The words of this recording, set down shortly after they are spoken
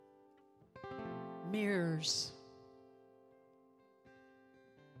Mirrors.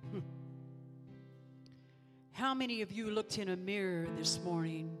 How many of you looked in a mirror this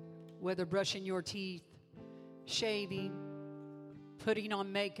morning, whether brushing your teeth, shaving, putting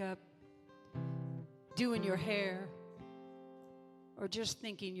on makeup, doing your hair, or just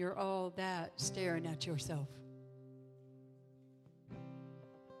thinking you're all that, staring at yourself?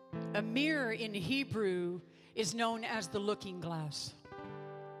 A mirror in Hebrew is known as the looking glass.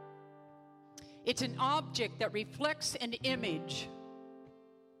 It's an object that reflects an image.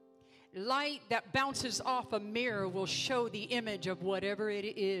 Light that bounces off a mirror will show the image of whatever it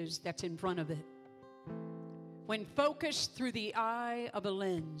is that's in front of it. When focused through the eye of a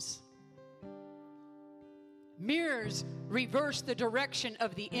lens, mirrors reverse the direction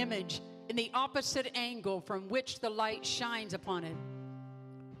of the image in the opposite angle from which the light shines upon it.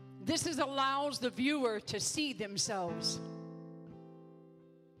 This allows the viewer to see themselves.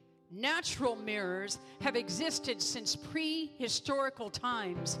 Natural mirrors have existed since prehistorical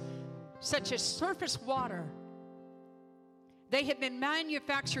times, such as surface water. They have been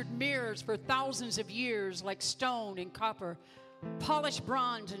manufactured mirrors for thousands of years, like stone and copper, polished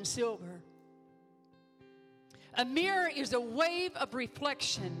bronze and silver. A mirror is a wave of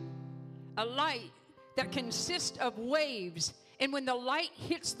reflection, a light that consists of waves, and when the light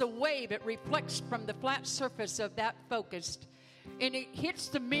hits the wave, it reflects from the flat surface of that focused, and it hits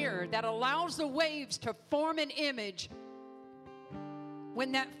the mirror that allows the waves to form an image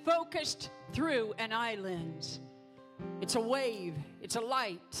when that focused through an eye lens. It's a wave. It's a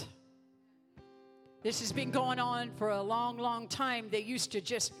light. This has been going on for a long, long time. They used to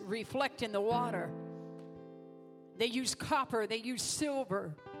just reflect in the water. They use copper. They use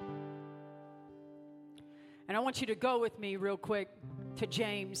silver. And I want you to go with me real quick to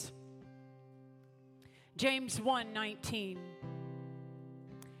James. James 1:19.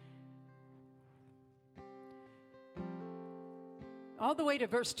 All the way to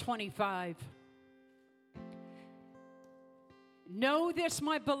verse 25. Know this,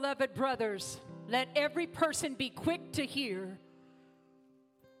 my beloved brothers, let every person be quick to hear,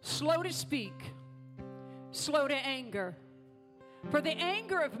 slow to speak, slow to anger. For the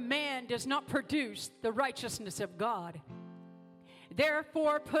anger of man does not produce the righteousness of God.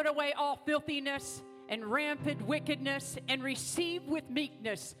 Therefore, put away all filthiness and rampant wickedness, and receive with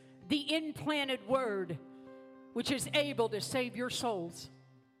meekness the implanted word, which is able to save your souls.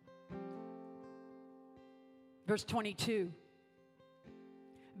 Verse 22.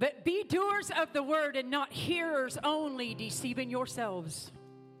 But be doers of the word and not hearers only, deceiving yourselves.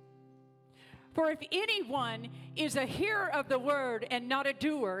 For if anyone is a hearer of the word and not a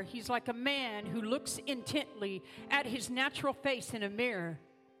doer, he's like a man who looks intently at his natural face in a mirror.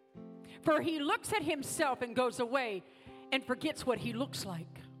 For he looks at himself and goes away and forgets what he looks like.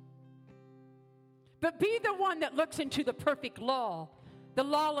 But be the one that looks into the perfect law, the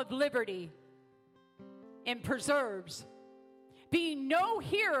law of liberty, and preserves, being no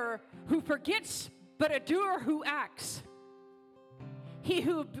hearer who forgets, but a doer who acts. He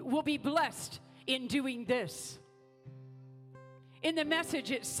who will be blessed in doing this. In the Message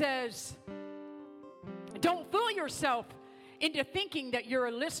it says, don't fool yourself into thinking that you're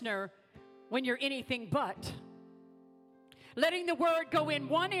a listener when you're anything but. Letting the word go in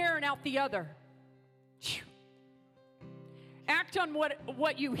one ear and out the other. Act on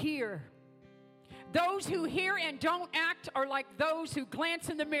what you hear. Those who hear and don't act are like those who glance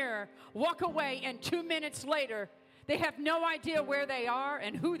in the mirror, walk away, and 2 minutes later, they have no idea where they are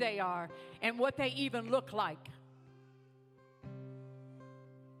and who they are and what they even look like.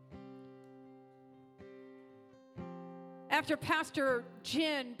 After Pastor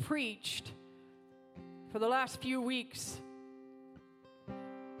Jen preached for the last few weeks,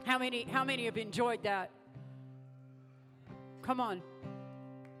 how many have enjoyed that? Come on.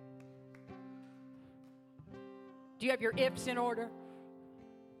 Do you have your ifs in order?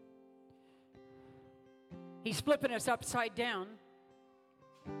 He's flipping us upside down.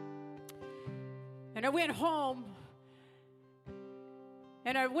 And I went home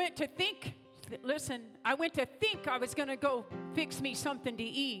and I went to think I was going to go fix me something to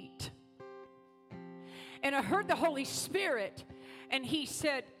eat. And I heard the Holy Spirit, and he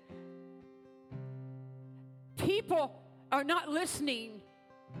said, people are not listening.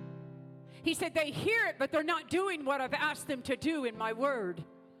 He said they hear it, but they're not doing what I've asked them to do in my word.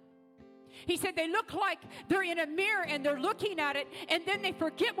 He said they look like they're in a mirror and they're looking at it, and then they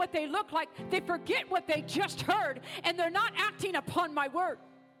forget what they look like. They forget what they just heard, and they're not acting upon my word.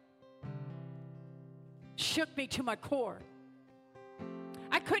 Shook me to my core.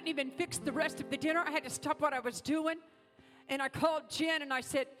 I couldn't even fix the rest of the dinner. I had to stop what I was doing. And I called Jen and I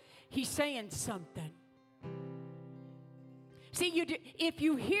said, He's saying something. See, if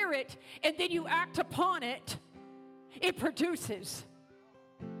you hear it and then you act upon it, it produces.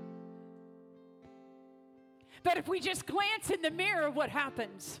 But if we just glance in the mirror, what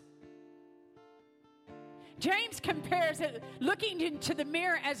happens? James compares it, looking into the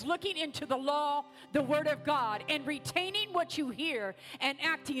mirror as looking into the law, the Word of God, and retaining what you hear and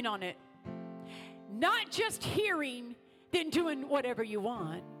acting on it. Not just hearing, then doing whatever you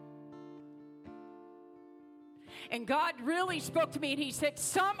want. And God really spoke to me, and He said,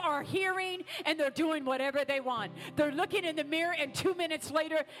 some are hearing and they're doing whatever they want. They're looking in the mirror, and 2 minutes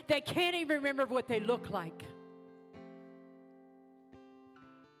later, they can't even remember what they look like.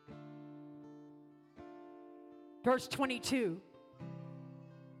 Verse 22.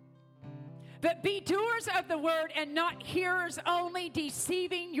 But be doers of the word and not hearers only,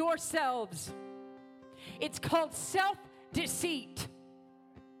 deceiving yourselves. It's called self-deceit.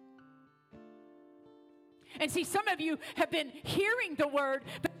 And see, some of you have been hearing the word,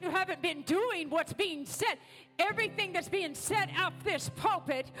 but you haven't been doing what's being said. Everything that's being said off this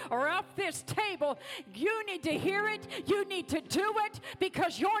pulpit or off this table, you need to hear it. You need to do it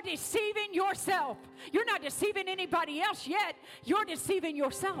because you're deceiving yourself. You're not deceiving anybody else yet. You're deceiving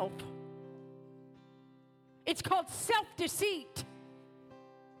yourself. It's called self-deceit.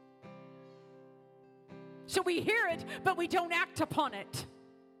 So we hear it, but we don't act upon it.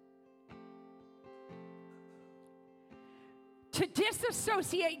 To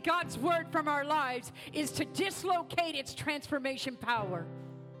disassociate God's word from our lives is to dislocate its transformation power.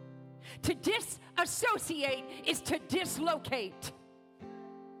 To disassociate is to dislocate.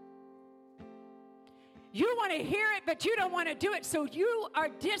 You want to hear it, but you don't want to do it, so you are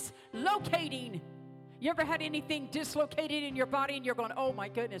dislocating. You ever had anything dislocated in your body and you're going, oh my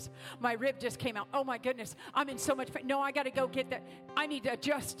goodness, my rib just came out. Oh my goodness, I'm in so much pain. No, I got to go get that. I need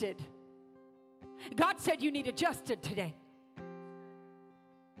adjusted. God said you need adjusted today.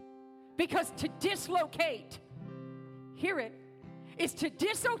 Because to dislocate, hear it, is to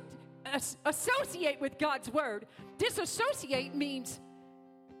associate with God's word. Disassociate means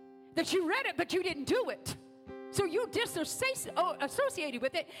that you read it, but you didn't do it. So you disassociated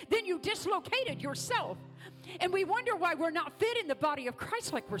with it, then you dislocated yourself. And we wonder why we're not fit in the body of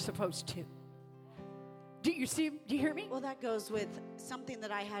Christ like we're supposed to. Do you hear me? Well, that goes with something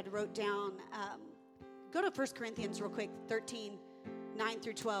that I had wrote down. Go to 1 Corinthians real quick, 13. 9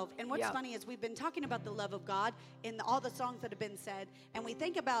 through 12. And what's funny is we've been talking about the love of God in all the songs that have been said. And we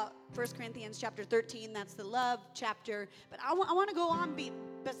think about 1 Corinthians chapter 13. That's the love chapter. But I want to go on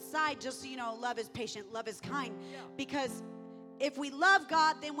beside just, love is patient, love is kind. Yeah. Because if we love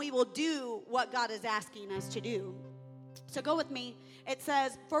God, then we will do what God is asking us to do. So go with me. It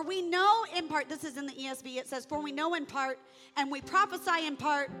says, for we know in part, this is in the ESV, it says, for we know in part and we prophesy in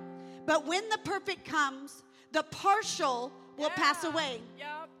part, but when the perfect comes, the partial will pass away.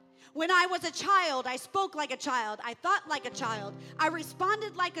 Yep. When I was a child, I spoke like a child. I thought like a child. I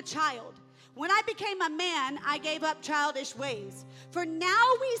responded like a child. When I became a man, I gave up childish ways. For now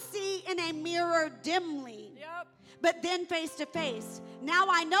we see in a mirror dimly, but then face to face. Now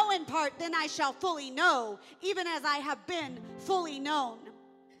I know in part, then I shall fully know, even as I have been fully known.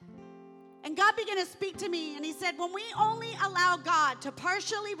 And God began to speak to me, and He said, when we only allow God to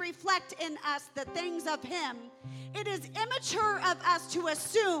partially reflect in us the things of Him, it is immature of us to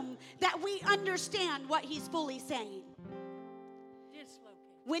assume that we understand what He's fully saying.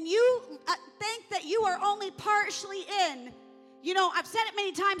 When you think that you are only partially in, I've said it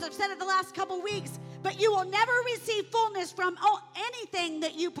many times, I've said it the last couple weeks, but you will never receive fullness from anything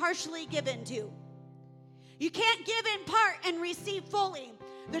that you partially give into. You can't give in part and receive fully.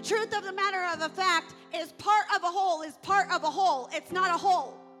 The truth of the matter of the fact is part of a whole is part of a whole. It's not a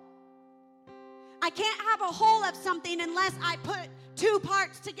whole. I can't have a whole of something unless I put 2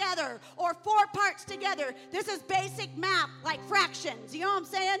 parts together or 4 parts together. This is basic math, like fractions. You know what I'm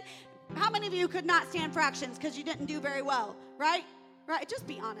saying? How many of you could not stand fractions because you didn't do very well, right? Right? Just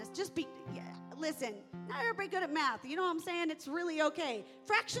be honest. Listen, not everybody good at math. You know what I'm saying? It's really okay.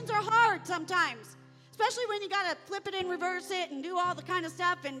 Fractions are hard sometimes. Especially when you got to flip it and reverse it and do all the kind of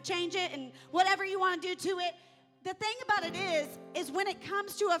stuff and change it and whatever you want to do to it. The thing about it is when it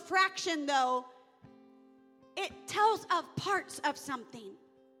comes to a fraction, though, it tells of parts of something.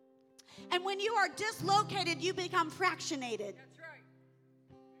 And when you are dislocated, you become fractionated. That's right.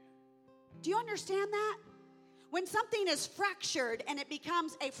 Do you understand that? When something is fractured and it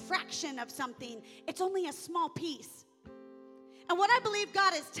becomes a fraction of something, it's only a small piece. And what I believe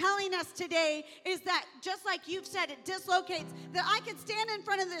God is telling us today is that, just like you've said, it dislocates, that I can stand in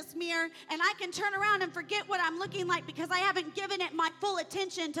front of this mirror and I can turn around and forget what I'm looking like because I haven't given it my full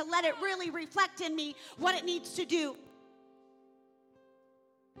attention to let it really reflect in me what it needs to do.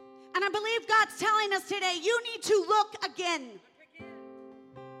 And I believe God's telling us today, you need to look again.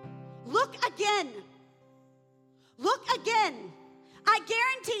 Look again. Look again. I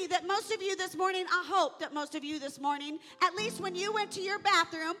guarantee that most of you this morning, I hope that most of you this morning, at least when you went to your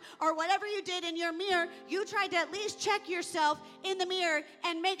bathroom or whatever you did in your mirror, you tried to at least check yourself in the mirror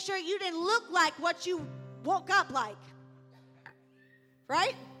and make sure you didn't look like what you woke up like.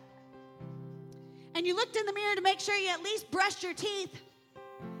 Right? And you looked in the mirror to make sure you at least brushed your teeth.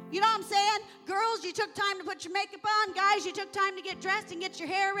 You know what I'm saying? Girls, you took time to put your makeup on. Guys, you took time to get dressed and get your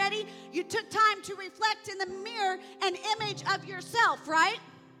hair ready. You took time to reflect in the mirror an image of yourself, right?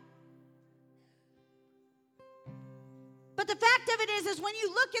 But the fact of it is when you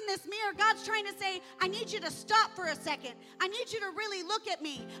look in this mirror, God's trying to say, I need you to stop for a second. I need you to really look at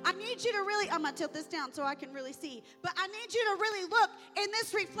me. I need you to really, I'm going to tilt this down so I can really see. But I need you to really look in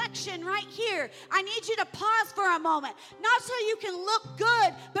this reflection right here. I need you to pause for a moment. Not so you can look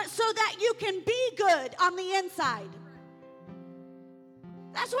good, but so that you can be good on the inside.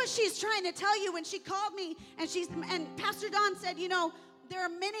 That's what she's trying to tell you when she called me and Pastor Don said, you know, there are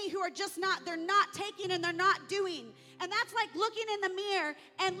many who are just they're not taking and they're not doing. And that's like looking in the mirror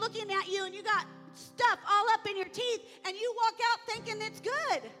and looking at you and you got stuff all up in your teeth and you walk out thinking it's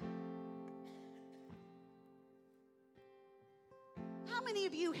good. How many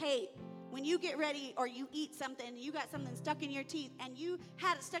of you hate when you get ready or you eat something and you got something stuck in your teeth and you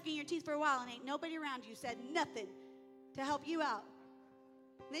had it stuck in your teeth for a while and ain't nobody around you said nothing to help you out?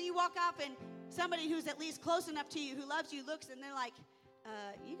 And then you walk off and somebody who's at least close enough to you, who loves you, looks and they're like,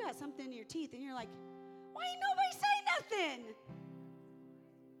 you got something in your teeth. And you're like, why ain't nobody say nothing?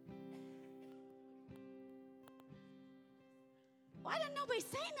 Why didn't nobody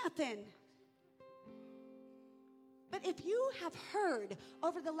say nothing? But if you have heard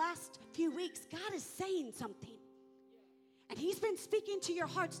over the last few weeks, God is saying something. And he's been speaking to your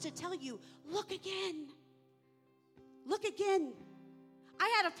hearts to tell you, look again. Look again.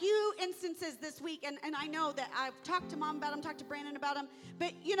 I had a few instances this week, and I know that I've talked to Mom about them, talked to Brandon about them,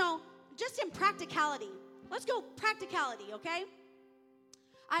 but, you know, just in practicality. Let's go practicality, okay?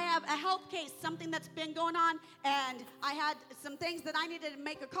 I have a health case, something that's been going on, and I had some things that I needed to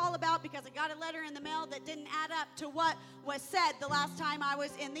make a call about because I got a letter in the mail that didn't add up to what was said the last time I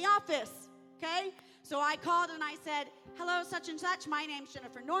was in the office, okay? So I called and I said, hello, such and such. My name's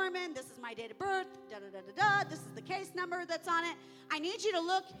Jennifer Norman. This is my date of birth. Da-da-da-da-da. This is the case number that's on it. I need you to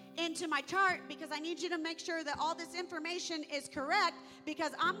look into my chart because I need you to make sure that all this information is correct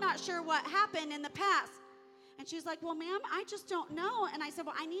because I'm not sure what happened in the past. And she's like, well, ma'am, I just don't know. And I said,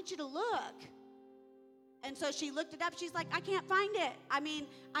 well, I need you to look. And so she looked it up. She's like, I can't find it. I mean,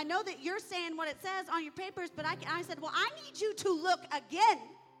 I know that you're saying what it says on your papers, but I said, well, I need you to look again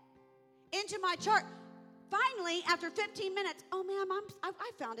into my chart. Finally, after 15 minutes, oh, ma'am, I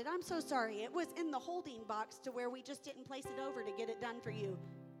found it. I'm so sorry. It was in the holding box to where we just didn't place it over to get it done for you.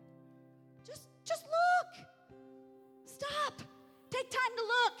 Just look. Stop. Take time to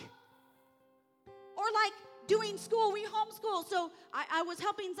look. Or like doing school, we homeschool. So I was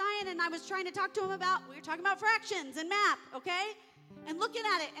helping Zion, and I was trying to talk to him we were talking about fractions and math, okay? And looking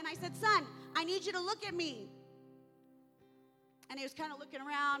at it, and I said, son, I need you to look at me. And he was kind of looking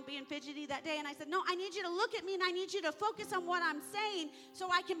around, being fidgety that day. And I said, no, I need you to look at me, and I need you to focus on what I'm saying so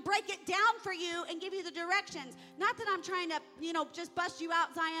I can break it down for you and give you the directions. Not that I'm trying to, just bust you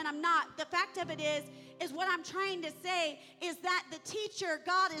out, Zion. I'm not. The fact of it is what I'm trying to say is that the teacher,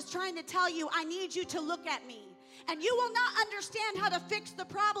 God, is trying to tell you, I need you to look at me. And you will not understand how to fix the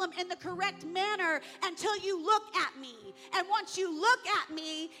problem in the correct manner until you look at me. And once you look at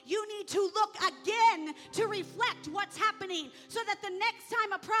me, you need to look again to reflect what's happening so that the next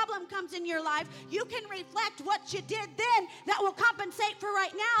time a problem comes in your life, you can reflect what you did then that will compensate for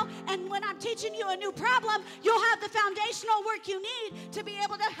right now. And when I'm teaching you a new problem, you'll have the foundational work you need to be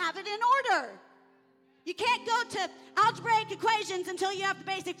able to have it in order. You can't go to algebraic equations until you have the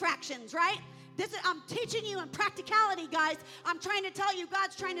basic fractions, right? I'm teaching you in practicality, guys. I'm trying to tell you,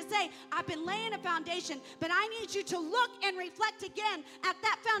 God's trying to say, I've been laying a foundation, but I need you to look and reflect again at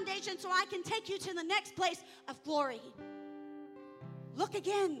that foundation so I can take you to the next place of glory. Look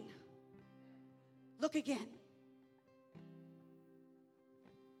again. Look again.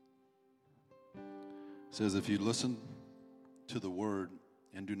 It says, if you listen to the word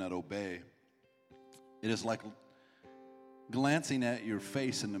and do not obey, it is like glancing at your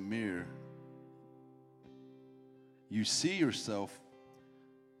face in the mirror. you see yourself,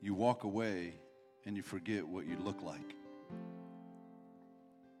 you walk away, and you forget what you look like.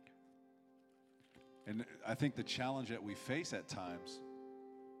 And I think the challenge that we face at times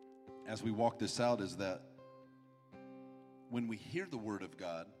as we walk this out is that when we hear the Word of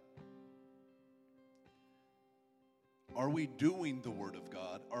God, are we doing the Word of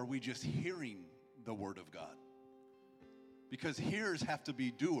God? Are we just hearing the Word of God? Because hearers have to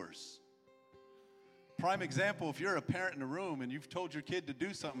be doers. Prime example, if you're a parent in a room and you've told your kid to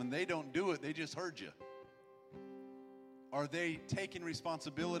do something and they don't do it, they just heard you. Are they taking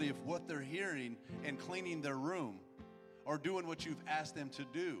responsibility of what they're hearing and cleaning their room or doing what you've asked them to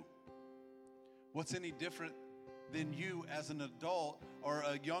do? What's any different than you as an adult or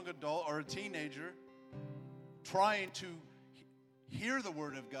a young adult or a teenager trying to hear the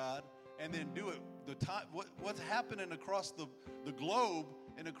Word of God and then do it? What's happening across the globe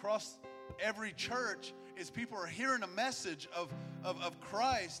and across every church is people are hearing a message of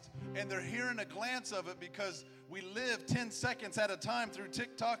Christ, and they're hearing a glance of it because we live 10 seconds at a time through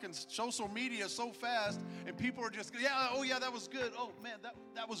TikTok and social media so fast, and people are just, that was good. Oh, man,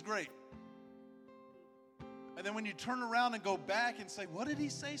 that was great. And then when you turn around and go back and say, what did he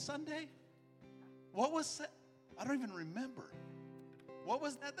say Sunday? What was said? I don't even remember. What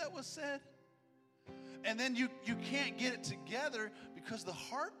was that was said? And then you can't get it together because the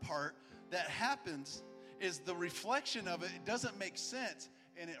hard part that happens is the reflection of it. It doesn't make sense,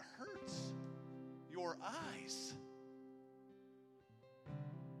 and it hurts your eyes.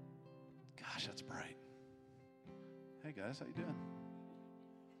 Gosh, that's bright. Hey, guys, how you doing?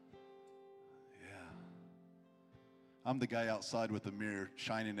 Yeah. I'm the guy outside with the mirror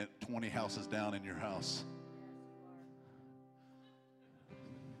shining at 20 houses down in your house.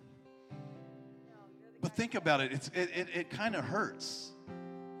 But think about it. It kind of hurts.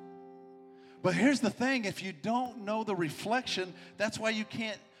 But here's the thing. If you don't know the reflection, that's why you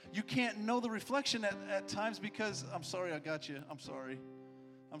can't know the reflection at times because, I'm sorry I got you. I'm sorry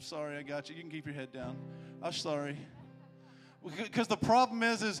I got you. You can keep your head down. I'm sorry. Because the problem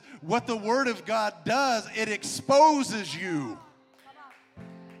is what the Word of God does, it exposes you.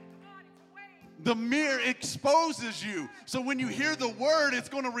 The mirror exposes you. So when you hear the Word, it's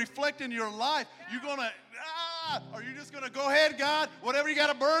going to reflect in your life. You're going to, are you just going to go ahead, God? Whatever you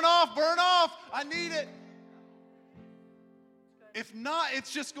got to burn off. I need it. If not,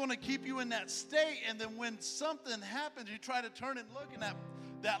 it's just going to keep you in that state. And then when something happens, you try to turn and look, and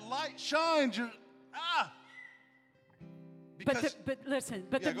that light shines. But listen,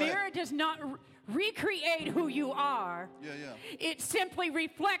 the mirror does not recreate who you are. It simply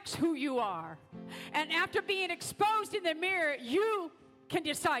reflects who you are. And after being exposed in the mirror, you can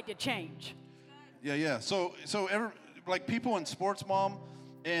decide to change. So like people in sports, Mom,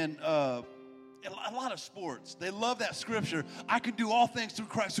 and a lot of sports, they love that scripture. I can do all things through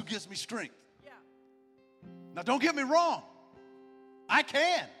Christ who gives me strength. Yeah. Now, don't get me wrong. I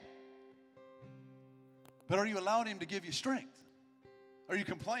can. But are you allowing him to give you strength? Are you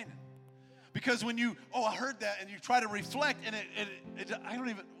complaining? Because when I heard that, and you try to reflect, and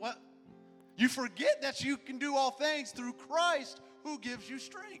you forget that you can do all things through Christ who gives you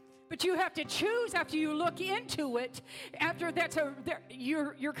strength. But you have to choose after you look into it. After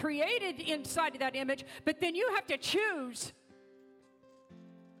you're created inside of that image, but then you have to choose.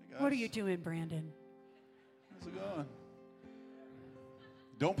 Hey guys, what are you doing, Brandon? How's it going?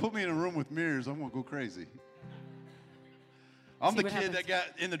 Don't put me in a room with mirrors. I'm going to go crazy. I'm the kid that got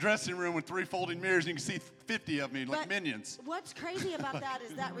in the dressing room with 3 folding mirrors, and you can see 50 of me like minions. What's crazy about that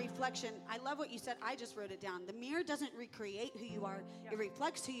is that reflection. I love what you said. I just wrote it down. The mirror doesn't recreate who you are. It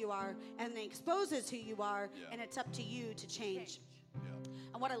reflects who you are, and it exposes who you are, and it's up to you to change.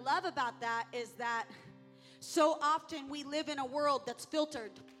 And what I love about that is that so often we live in a world that's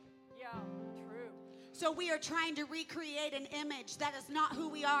filtered. Yeah, true. So we are trying to recreate an image that is not who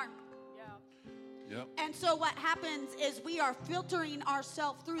we are. Yep. And so what happens is we are filtering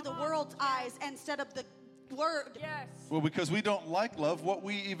ourselves through the world's eyes instead of the Word. Yes. Well, because we don't like love, what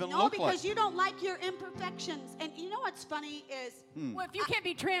we even look like. No, because you don't like your imperfections. And you know what's funny is... Well, if you can't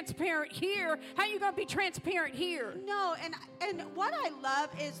be transparent here, how are you going to be transparent here? No, and what I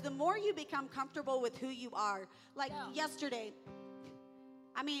love is the more you become comfortable with who you are. Like yesterday,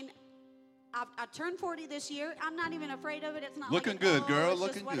 I mean... I turned 40 this year. I'm not even afraid of it. It's not looking like, good, girl. It's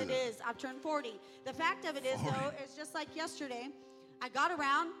looking just what good. It is. I've turned 40. The fact of it is, though, it's just like yesterday. I got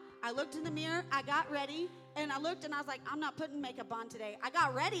around. I looked in the mirror. I got ready. and I looked and I was like, I'm not putting makeup on today. I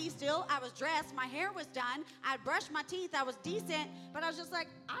got ready still. I was dressed. My hair was done. I brushed my teeth. I was decent. But I was just like,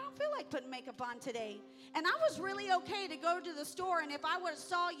 I don't feel like putting makeup on today. And I was really okay to go to the store. And if I would have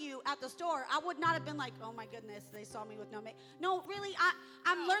saw you at the store, I would not have been like, oh, my goodness, they saw me with no makeup. No, really,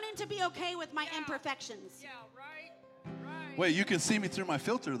 I'm learning to be okay with my imperfections. Yeah, right. Wait, you can see me through my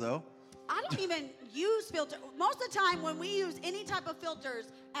filter, though. I don't even use filter. Most of the time when we use any type of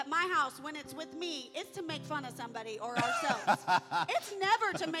filters at my house, when it's with me, it's to make fun of somebody or ourselves. It's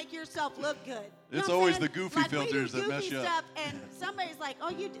never to make yourself look good. You It's know what always I'm the saying? goofy like filters we do that mess goofy you stuff, up. and somebody's like,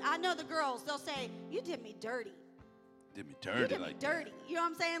 oh, I know the girls. They'll say, you did me dirty. Did me You dirty did me like dirty. You know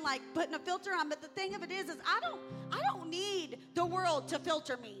what I'm saying? Like putting a filter on. But the thing of it is I don't need the world to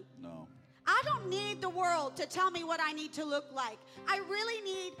filter me. that. No. I don't need the world to tell me what I need to look like. I really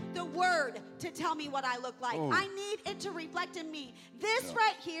need the word to tell me what I look like. Oh. I need it to reflect in me. This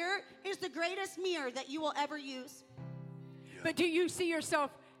right here is the greatest mirror that you will ever use. But do you see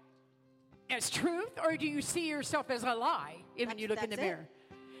yourself as truth, or do you see yourself as a lie when you look in the That's it. mirror?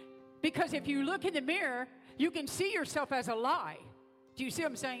 Because if you look in the mirror, you can see yourself as a lie. Do you see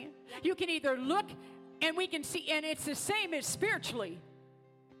what I'm saying? You can either look, and we can see, and it's the same as spiritually.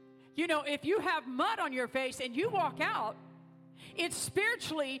 You know, if you have mud on your face and you walk out, it's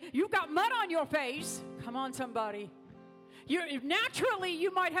spiritually, you've got mud on your face. Come on, somebody. Naturally,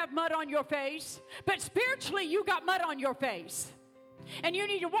 you might have mud on your face, but spiritually, you got mud on your face. And you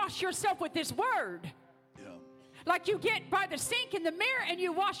need to wash yourself with this word. Yeah. Like you get by the sink in the mirror and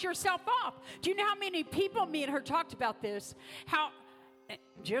you wash yourself off. Do you know how many people, me and her talked about this? How,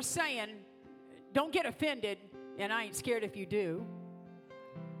 just saying, don't get offended, and I ain't scared if you do.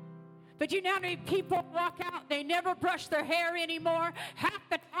 But you know how many people walk out, they never brush their hair anymore. Half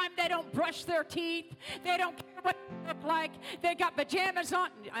the time they don't brush their teeth. They don't care what they look like. They got pajamas on.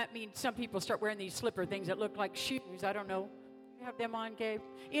 I mean, some people start wearing these slipper things that look like shoes. I don't know. You have them on, Gabe?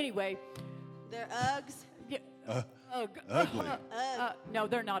 Anyway. They're Uggs. Yeah, Ugly. no,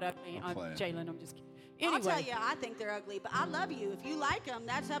 they're not ugly. I'm playing. Jalen, I'm just kidding. Anyway. I'll tell you, I think they're ugly, but I love you. If you like them,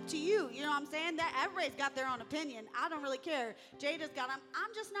 that's up to you. You know what I'm saying? That everybody's got their own opinion. I don't really care. Jada's got them.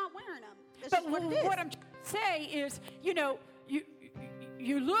 I'm just not wearing them. It's But just what it is. what I'm trying to say is, you know,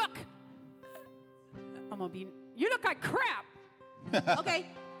 you look. You look like crap. Okay.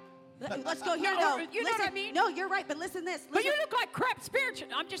 Let's go here. Oh, No, you know what I mean? No, you're right. But listen this. But you Listen. look like crap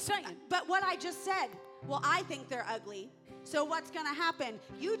spiritually. I'm just saying. But what I just said, well, I think they're ugly. So what's going to happen?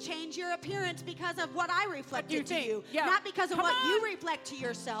 You change your appearance because of what I reflected to think? you, Yeah. not because of Come what on. you reflect to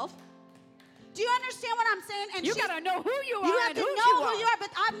yourself. Do you understand what I'm saying? And You she's- got to know who you are You have and to who know who you are, but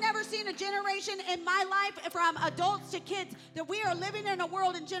I've never seen a generation in my life, from adults to kids, that we are living in a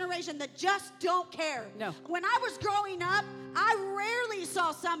world and generation that just don't care. No. When I was growing up, I rarely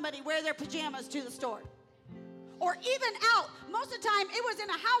saw somebody wear their pajamas to the store. Or even out. Most of the time, it was in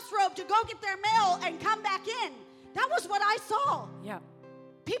a house robe to go get their mail and come back in. That was what I saw. Yeah.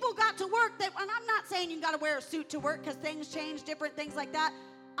 People got to work, and I'm not saying you got to wear a suit to work because things change, different things like that.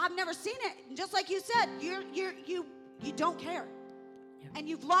 I've never seen it. And just like you said, you don't care. Yeah. And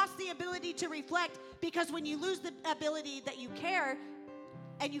you've lost the ability to reflect, because when you lose the ability that you care,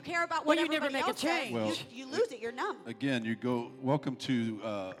 and you care about what Well, you never everybody make a else says, change. Well, you lose it. You're numb. Again, you go, welcome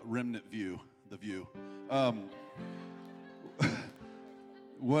to Remnant View, the view.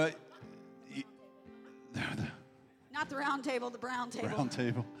 What? Not the round table, the brown table. Brown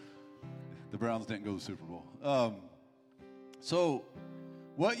table. The Browns didn't go to the Super Bowl. So,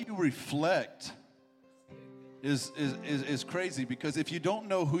 what you reflect is crazy, because if you don't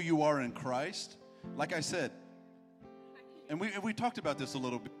know who you are in Christ, like I said, and we talked about this a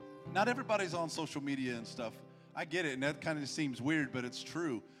little bit. Not everybody's on social media and stuff. I get it, and that kind of seems weird, but it's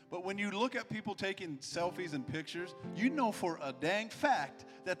true. But when you look at people taking selfies and pictures, you know for a dang fact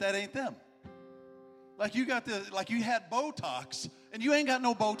that ain't them. Like you had Botox, and you ain't got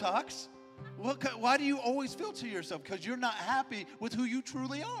no Botox. Why do you always filter yourself? Because you're not happy with who you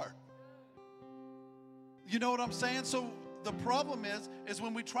truly are. You know what I'm saying? So the problem is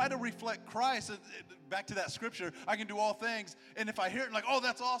when we try to reflect Christ, back to that scripture, I can do all things. And if I hear it like, oh,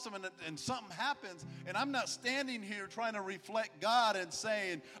 that's awesome, and something happens, and I'm not standing here trying to reflect God and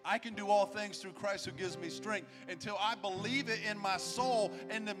saying, I can do all things through Christ who gives me strength, until I believe it in my soul,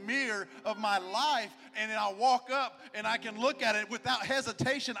 in the mirror of my life, and then I walk up and I can look at it without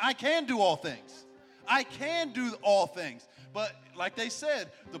hesitation. I can do all things. I can do all things. But like they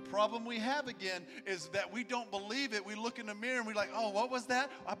said, the problem we have again is that we don't believe it. We look in the mirror and we're like, oh, what was that?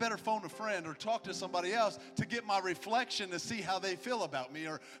 I better phone a friend or talk to somebody else to get my reflection to see how they feel about me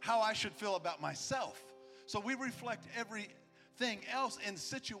or how I should feel about myself. So we reflect else in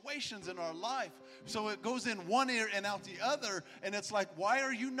situations in our life. So it goes in one ear and out the other, and it's like, why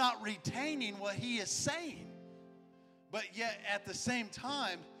are you not retaining what he is saying? But yet at the same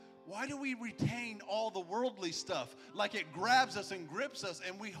time, why do we retain all the worldly stuff? Like it grabs us and grips us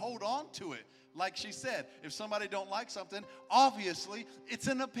and we hold on to it. Like she said, if somebody don't like something, obviously it's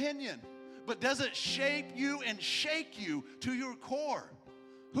an opinion. But does it shape you and shake you to your core?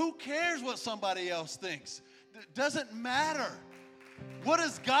 Who cares what somebody else thinks? It doesn't matter. What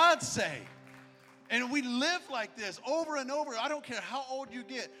does God say? And we live like this over and over. I don't care how old you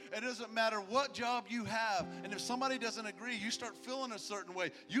get. It doesn't matter what job you have. And if somebody doesn't agree, you start feeling a certain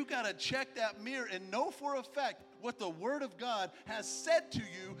way. You got to check that mirror and know for a fact what the Word of God has said to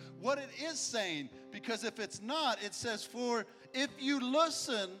you, what it is saying. Because if it's not, it says, for if you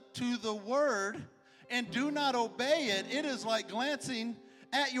listen to the Word and do not obey it, it is like glancing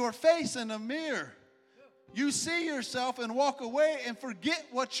at your face in a mirror. You see yourself and walk away and forget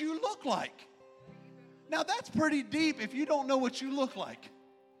what you look like. Now, that's pretty deep if you don't know what you look like.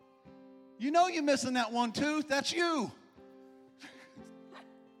 You know you're missing that one tooth. That's you.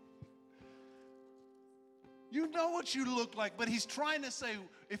 You know what you look like, but he's trying to say,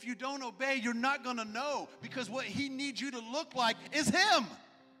 if you don't obey, you're not going to know, because what he needs you to look like is him.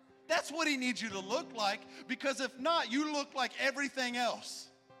 That's what he needs you to look like, because if not, you look like everything else.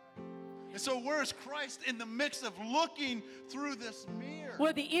 And so where's Christ in the mix of looking through this mirror?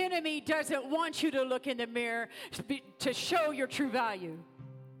 Well, the enemy doesn't want you to look in the mirror to show your true value.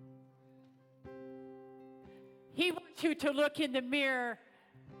 He wants you to look in the mirror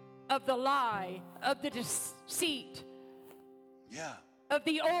of the lie, of the deceit, of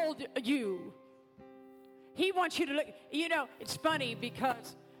the old you. He wants you to look. You know, it's funny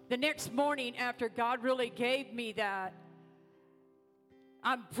because the next morning after God really gave me that,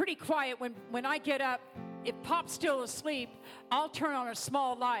 I'm pretty quiet when I get up. If Pop's still asleep, I'll turn on a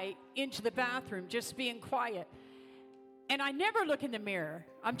small light into the bathroom, just being quiet. And I never look in the mirror.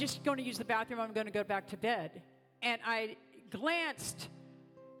 I'm just going to use the bathroom. I'm going to go back to bed. And I glanced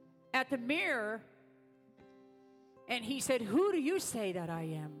at the mirror, and he said, who do you say that I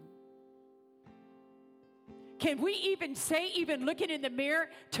am? Can we even say, even looking in the mirror,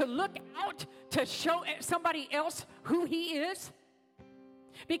 to look out to show somebody else who he is?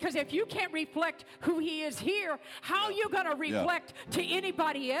 Because if you can't reflect who he is here, how are you going to reflect to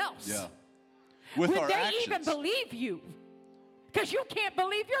anybody else? Yeah. Would they even believe you? Because you can't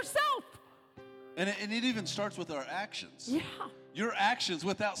believe yourself. And it even starts with our actions. Yeah. Your actions,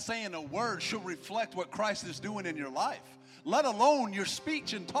 without saying a word, should reflect what Christ is doing in your life, let alone your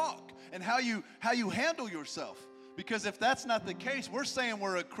speech and talk and how you handle yourself. Because if that's not the case, we're saying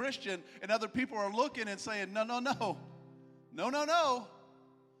we're a Christian and other people are looking and saying, no.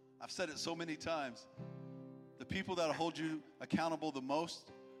 I've said it so many times. The people that hold you accountable the most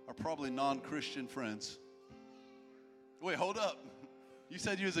are probably non-Christian friends. Wait, hold up. You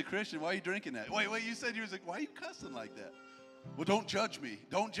said you was a Christian. Why are you drinking that? Wait, you said you was why are you cussing like that? Well, don't judge me.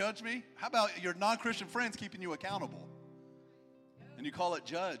 Don't judge me. How about your non-Christian friends keeping you accountable? And you call it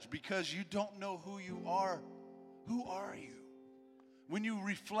judge because you don't know who you are. Who are you? When you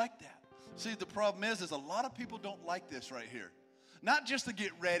reflect that. See, the problem is a lot of people don't like this right here. Not just to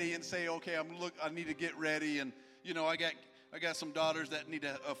get ready and say, okay, I need to get ready, and you know, I got some daughters that need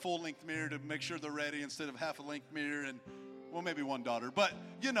a full-length mirror to make sure they're ready instead of half-a-length mirror, and well, maybe one daughter. But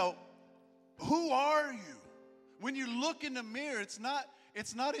you know, who are you? When you look in the mirror, it's not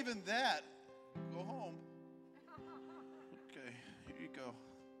even that. Go home. Okay, here you go.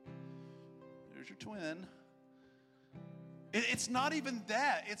 There's your twin. It's not even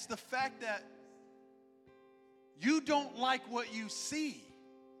that. It's the fact that you don't like what you see.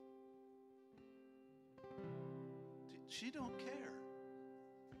 She don't care.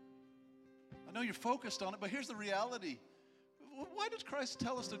 I know you're focused on it, but here's the reality. Why does Christ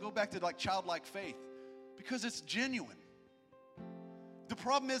tell us to go back to like childlike faith? Because it's genuine. The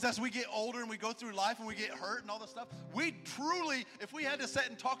problem is as we get older and we go through life and we get hurt and all this stuff, we truly, if we had to sit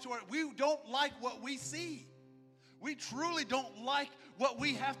and talk to we don't like what we see. We truly don't like what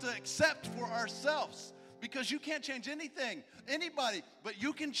we have to accept for ourselves. Because you can't change anybody, but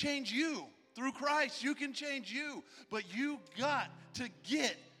you can change you. Through Christ, you can change you. But you got to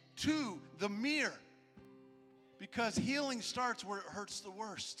get to the mirror. Because healing starts where it hurts the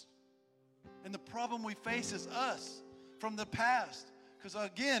worst. And the problem we face is us from the past. Because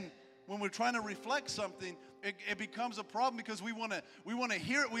again, when we're trying to reflect something, it becomes a problem because we want to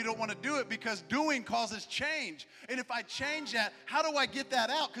hear it. We don't want to do it because doing causes change. And if I change that, how do I get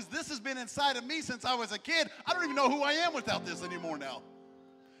that out? Because this has been inside of me since I was a kid. I don't even know who I am without this anymore now.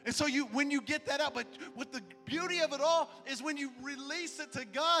 And so when you get that out, but what the beauty of it all is when you release it to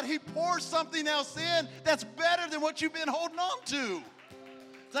God, He pours something else in that's better than what you've been holding on to.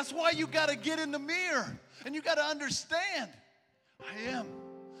 That's why you got to get in the mirror and you got to understand,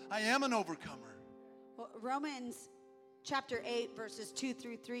 I am an overcomer. Well, Romans chapter 8, verses 2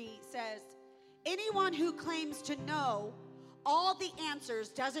 through 3 says, anyone who claims to know all the answers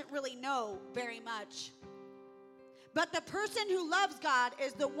doesn't really know very much. But the person who loves God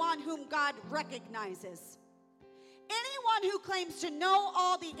is the one whom God recognizes. Anyone who claims to know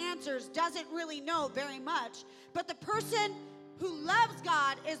all the answers doesn't really know very much. But the person who loves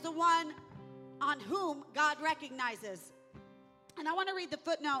God is the one on whom God recognizes. And I want to read the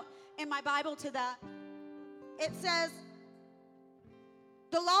footnote in my Bible to that. It says,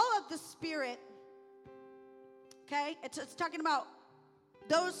 the law of the Spirit, okay, it's talking about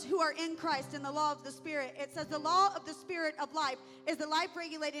those who are in Christ and the law of the Spirit. It says the law of the Spirit of life is the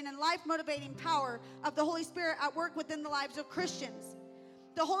life-regulating and life-motivating power of the Holy Spirit at work within the lives of Christians.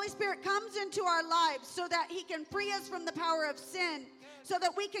 The Holy Spirit comes into our lives so that He can free us from the power of sin, so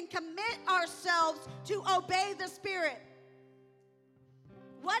that we can commit ourselves to obey the Spirit.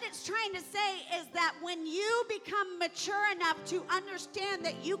 What it's trying to say is that when you become mature enough to understand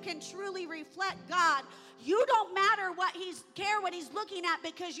that you can truly reflect God, you don't matter care what He's looking at,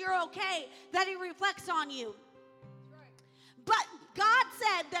 because you're okay that He reflects on you. But God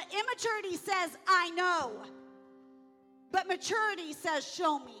said that immaturity says, I know. But maturity says,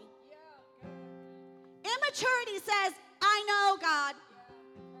 show me. Immaturity says, I know, God.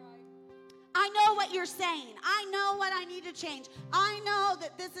 I know what you're saying. I know what I need to change. I know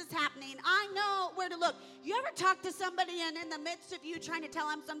that this is happening. I know where to look. You ever talk to somebody and in the midst of you trying to tell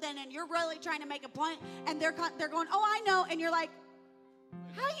them something and you're really trying to make a point and they're going, oh, I know. And you're like,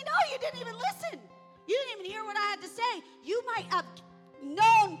 how do you know? You didn't even listen. You didn't even hear what I had to say. You might have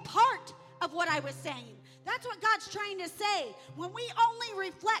known part of what I was saying. That's what God's trying to say. When we only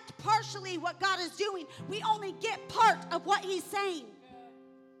reflect partially what God is doing, we only get part of what He's saying.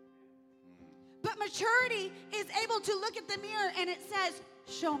 But maturity is able to look at the mirror and it says,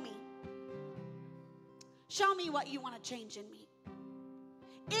 show me. Show me what you want to change in me.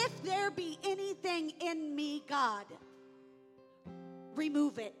 If there be anything in me, God,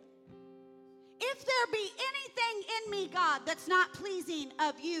 remove it. If there be anything in me, God, that's not pleasing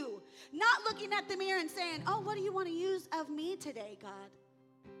of you, not looking at the mirror and saying, oh, what do you want to use of me today, God?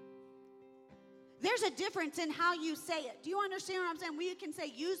 There's a difference in how you say it. Do you understand what I'm saying? You can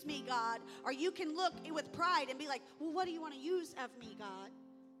say, use me, God, or you can look with pride and be like, well, what do you want to use of me, God?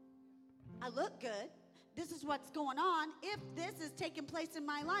 I look good. This is what's going on. If this is taking place in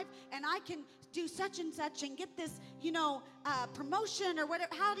my life and I can do such and such and get this, promotion or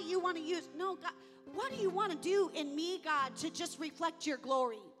whatever, how do you want to use? No, God, what do you want to do in me, God, to just reflect your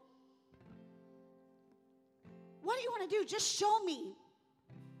glory? What do you want to do? Just show me.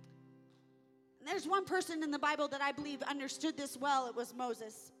 There's one person in the Bible that I believe understood this well. It was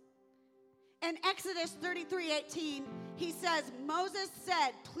Moses. In Exodus 33:18, he says, Moses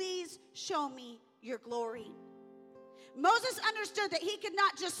said, please show me your glory. Moses understood that he could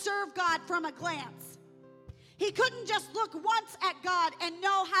not just serve God from a glance. He couldn't just look once at God and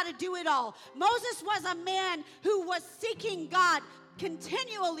know how to do it all. Moses was a man who was seeking God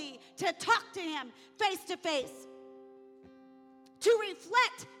continually to talk to Him face to face, to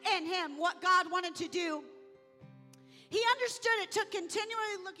reflect in him what God wanted to do. He understood it took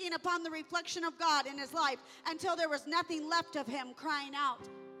continually looking upon the reflection of God in his life until there was nothing left of him crying out,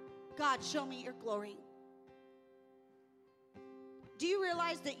 God, show me your glory. Do you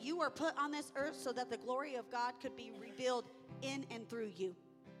realize that you were put on this earth so that the glory of God could be revealed in and through you?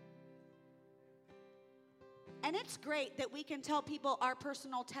 And it's great that we can tell people our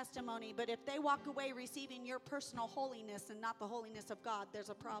personal testimony, but if they walk away receiving your personal holiness and not the holiness of God, there's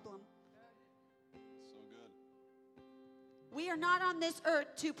a problem. So good. We are not on this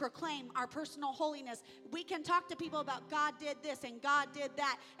earth to proclaim our personal holiness. We can talk to people about God did this and God did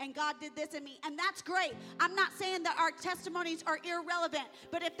that and God did this in me, and that's great. I'm not saying that our testimonies are irrelevant,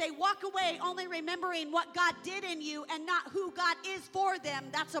 but if they walk away only remembering what God did in you and not who God is for them,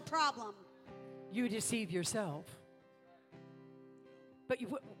 that's a problem. You deceive yourself. But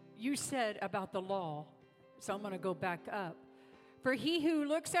you said about the law, so I'm going to go back up. For he who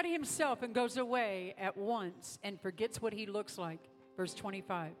looks at himself and goes away at once and forgets what he looks like. Verse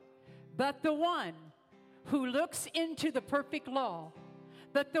 25. But the one who looks into the perfect law,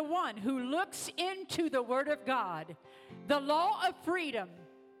 but the one who looks into the Word of God, the law of freedom,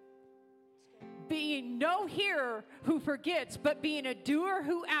 being no hearer who forgets, but being a doer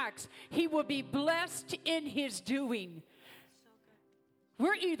who acts, he will be blessed in his doing.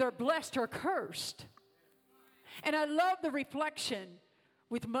 we're either blessed or cursed. And I love the reflection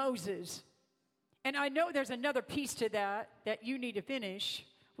with Moses. And I know there's another piece to that you need to finish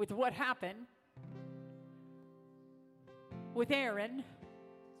with what happened with Aaron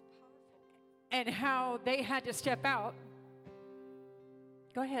and how they had to step out.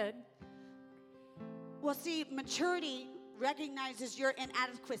 Go ahead. Well, see, maturity recognizes your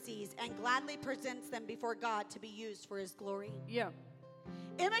inadequacies and gladly presents them before God to be used for his glory. Yeah.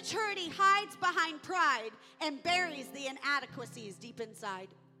 Immaturity hides behind pride and buries the inadequacies deep inside.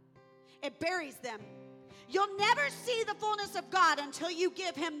 It buries them. You'll never see the fullness of God until you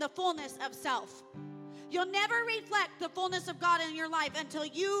give him the fullness of self. You'll never reflect the fullness of God in your life until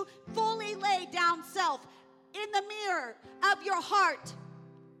you fully lay down self in the mirror of your heart.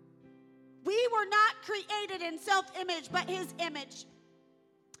 We were not created in self-image, but his image.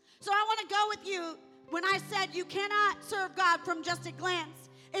 So I want to go with you when I said you cannot serve God from just a glance.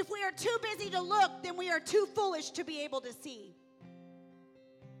 If we are too busy to look, then we are too foolish to be able to see.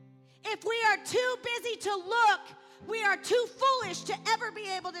 If we are too busy to look, we are too foolish to ever be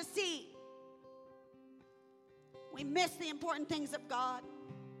able to see. We miss the important things of God.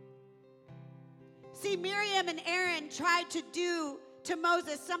 See, Miriam and Aaron tried to do to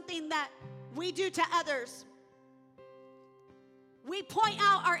Moses something that we do to others. We point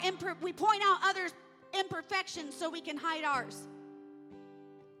out others' imperfections so we can hide ours.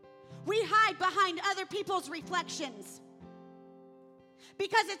 We hide behind other people's reflections.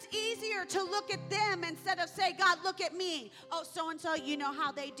 Because it's easier to look at them instead of say, God, look at me. Oh, so-and-so, you know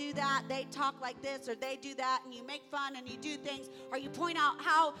how they do that. They talk like this or they do that, and you make fun and you do things, or you point out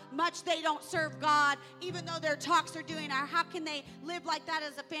how much they don't serve God, even though their talks are doing, or how can they live like that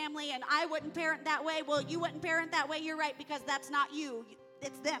as a family, and I wouldn't parent that way. Well, you wouldn't parent that way. You're right, because that's not you.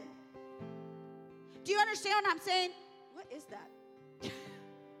 It's them. Do you understand what I'm saying? What is that?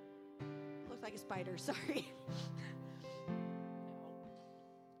 Looks like a spider. Sorry.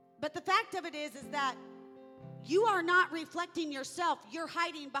 But the fact of it is that you are not reflecting yourself. You're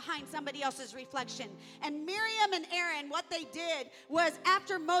hiding behind somebody else's reflection. And Miriam and Aaron, what they did was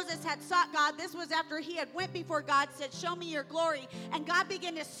after Moses had sought God, this was after he had went before God, said, show me your glory. And God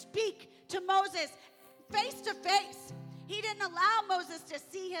began to speak to Moses face to face. He didn't allow Moses to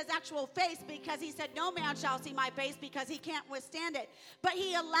see his actual face because he said, no man shall see my face, because he can't withstand it. But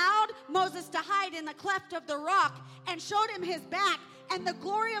he allowed Moses to hide in the cleft of the rock and showed him his back. And the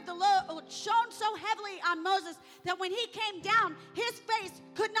glory of the Lord shone so heavily on Moses that when he came down, his face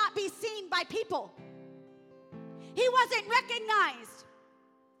could not be seen by people. He wasn't recognized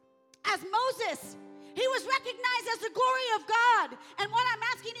as Moses. He was recognized as the glory of God. And what I'm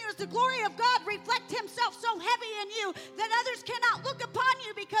asking you is the glory of God reflect himself so heavy in you that others cannot look upon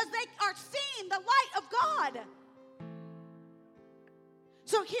you because they are seeing the light of God.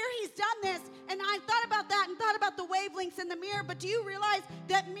 So here he's done this, and I thought about that and thought about the wavelengths in the mirror, but do you realize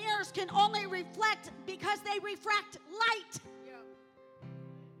that mirrors can only reflect because they refract light? Yeah.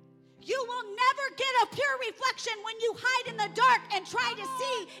 You will never get a pure reflection when you hide in the dark and try to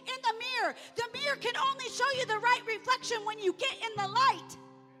see in the mirror. The mirror can only show you the right reflection when you get in the light.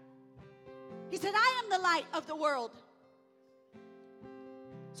 He said, I am the light of the world.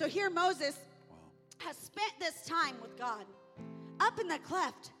 So here Moses has spent this time with God. Up in the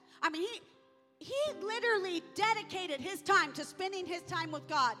cleft. I mean, he literally dedicated his time to spending his time with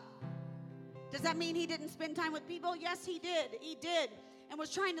God. Does that mean he didn't spend time with people? Yes, he did. He did. And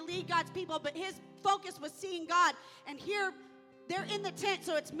was trying to lead God's people, but his focus was seeing God. And here, they're in the tent.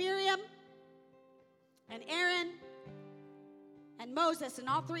 So it's Miriam and Aaron and Moses, and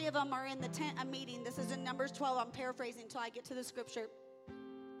all three of them are in the tent of meeting. This is in Numbers 12. I'm paraphrasing until I get to the scripture.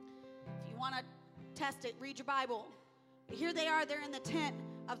 If you want to test it, read your Bible. Here they are, they're in the tent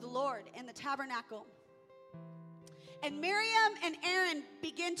of the Lord, in the tabernacle. And Miriam and Aaron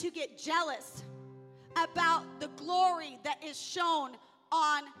begin to get jealous about the glory that is shown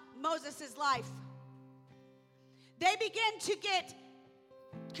on Moses' life. They begin to get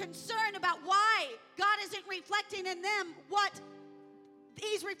concerned about why God isn't reflecting in them what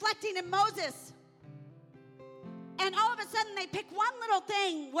he's reflecting in Moses. And all of a sudden they pick one little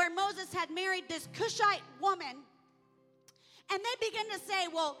thing where Moses had married this Cushite woman. And they begin to say,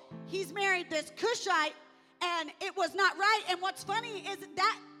 well, he's married this Cushite, and it was not right. And what's funny is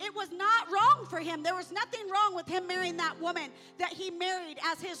that it was not wrong for him. There was nothing wrong with him marrying that woman that he married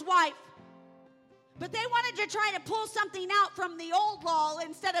as his wife. But they wanted to try to pull something out from the old law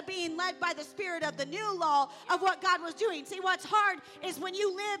instead of being led by the spirit of the new law of what God was doing. See, what's hard is when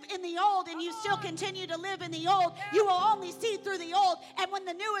you live in the old and you still continue to live in the old, you will only see through the old. And when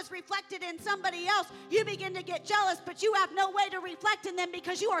the new is reflected in somebody else, you begin to get jealous, but you have no way to reflect in them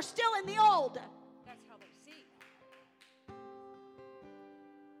because you are still in the old. That's how they see.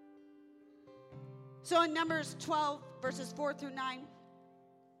 So in Numbers 12, verses 4 through 9,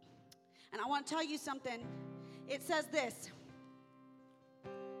 and I want to tell you something. It says this.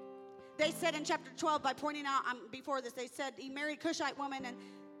 They said in chapter 12, by pointing out before this, they said, he married a Cushite woman, and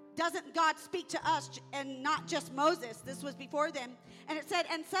doesn't God speak to us and not just Moses? This was before them. And it said,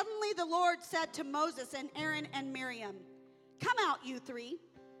 and suddenly the Lord said to Moses and Aaron and Miriam, come out, you three,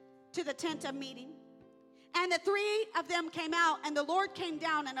 to the tent of meeting. And the three of them came out, and the Lord came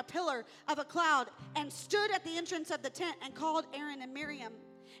down in a pillar of a cloud and stood at the entrance of the tent and called Aaron and Miriam.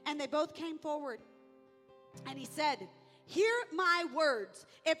 And they both came forward. And he said, hear my words.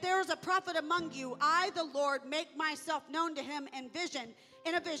 If there is a prophet among you, I, the Lord, make myself known to him in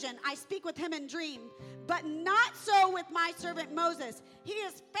a vision. I speak with him in dream. But not so with my servant Moses. He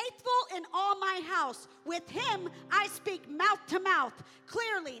is faithful in all my house. With him I speak mouth to mouth,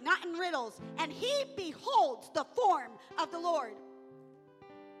 clearly, not in riddles. And he beholds the form of the Lord.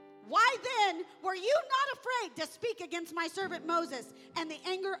 Why then were you not afraid to speak against my servant Moses? And the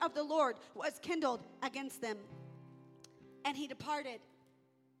anger of the Lord was kindled against them. And he departed.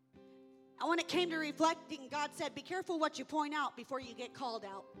 And when it came to reflecting, God said, be careful what you point out before you get called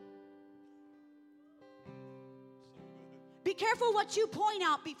out. Be careful what you point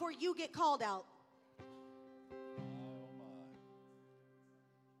out before you get called out.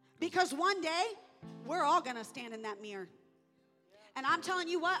 Because one day, we're all going to stand in that mirror. And I'm telling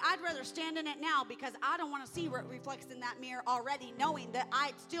you what, I'd rather stand in it now because I don't want to see what reflects in that mirror already, knowing that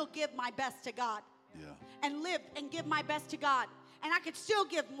I'd still give my best to God. Yeah. And live and give my best to God. And I could still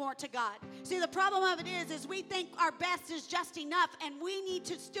give more to God. See, the problem of it is we think our best is just enough, and we need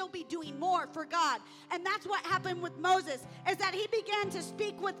to still be doing more for God. And that's what happened with Moses, is that he began to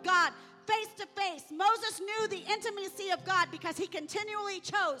speak with God face to face. Moses knew the intimacy of God because he continually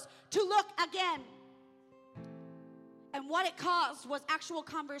chose to look again. And what it caused was actual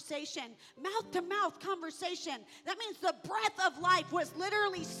conversation, mouth-to-mouth conversation. That means the breath of life was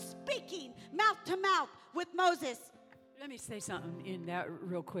literally speaking mouth-to-mouth with Moses. Let me say something in that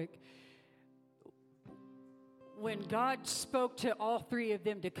real quick. When God spoke to all three of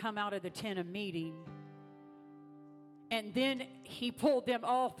them to come out of the tent of meeting, and then he pulled them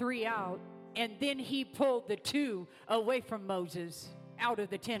all three out, and then he pulled the two away from Moses out of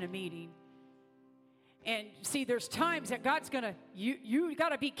the tent of meeting. And see, there's times that God's gonna, you got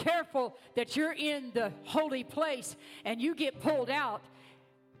to be careful that you're in the holy place and you get pulled out,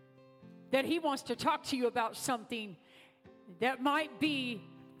 that he wants to talk to you about something that might be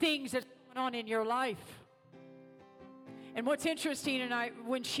things that's going on in your life. And what's interesting, and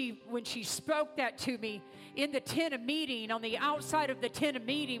when she spoke that to me, in the tent of meeting, on the outside of the tent of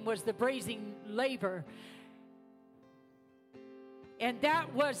meeting was the brazen laver. And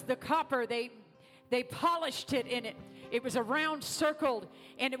that was the copper. They polished it, and it was a round circled,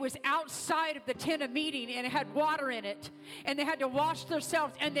 and it was outside of the tent of meeting, and it had water in it. And they had to wash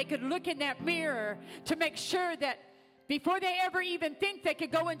themselves, and they could look in that mirror to make sure that before they ever even think they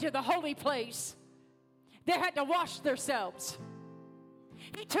could go into the holy place, they had to wash themselves.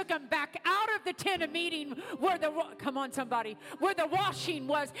 He took them back out of the tent of meeting where where the washing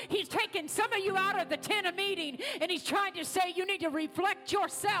was. He's taken some of you out of the tent of meeting, and he's trying to say you need to reflect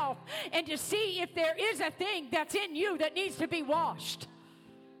yourself and to see if there is a thing that's in you that needs to be washed.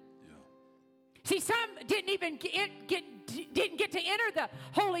 Yeah. See, some didn't even get to enter the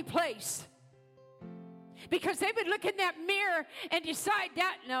holy place because they would look in that mirror and decide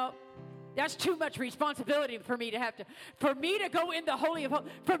that, no, that's too much responsibility for me to go in the Holy of Holies,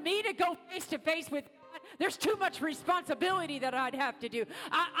 for me to go face to face with God. There's too much responsibility that I'd have to do.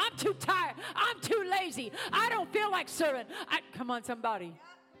 I'm too tired. I'm too lazy. I don't feel like serving. Come on, somebody.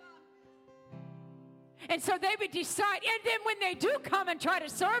 And so they would decide, and then when they do come and try to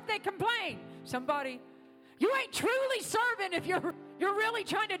serve, they complain. Somebody, you ain't truly serving if you're really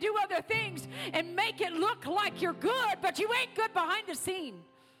trying to do other things and make it look like you're good, but you ain't good behind the scene.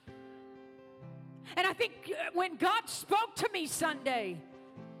 And I think when God spoke to me Sunday,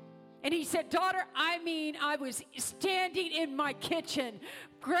 and he said, daughter, I was standing in my kitchen,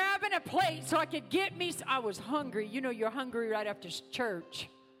 grabbing a plate so I could get me, I was hungry. You know, you're hungry right after church.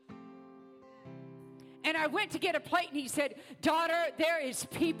 And I went to get a plate, and he said, daughter, there is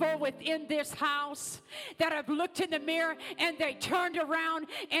people within this house that have looked in the mirror, and they turned around,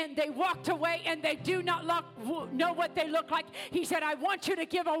 and they walked away, and they do not know what they look like. He said, I want you to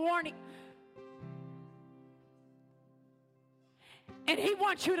give a warning. And he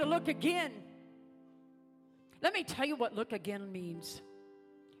wants you to look again. Let me tell you what look again means.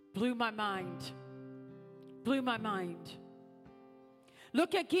 Blew my mind. Blew my mind.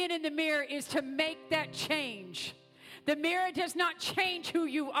 Look again in the mirror is to make that change. The mirror does not change who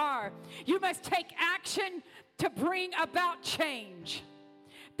you are. You must take action to bring about change.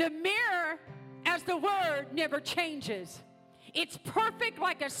 The mirror, as the word, never changes. It's perfect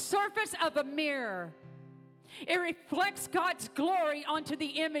like a surface of a mirror. It reflects God's glory onto the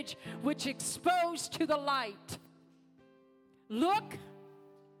image which exposed to the light. Look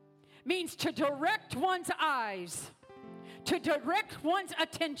means to direct one's eyes, to direct one's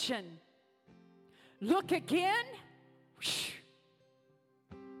attention. Look again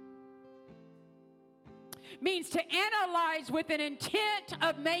means to analyze with an intent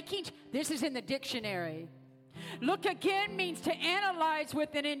of making, this is in the dictionary. Look again means to analyze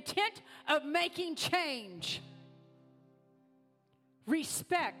with an intent of making change.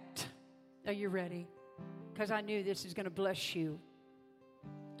 Respect. Are you ready? Because I knew this is going to bless you.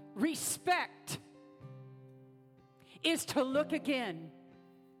 Respect is to look again.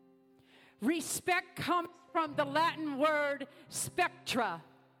 Respect comes from the Latin word spectra,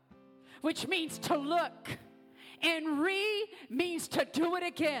 which means to look, and means to do it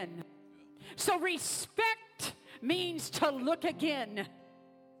again. So respect means to look again.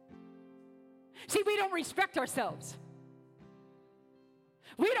 See, we don't respect ourselves.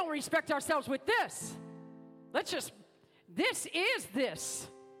 We don't respect ourselves with this. This is this.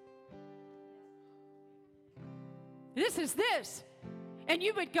 This is this. And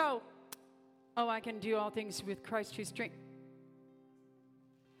you would go, oh, I can do all things with Christ who strength.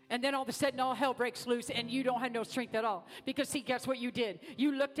 And then all of a sudden, all hell breaks loose, and you don't have no strength at all. Because, see, guess what you did?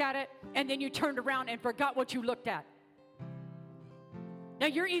 You looked at it, and then you turned around and forgot what you looked at. Now,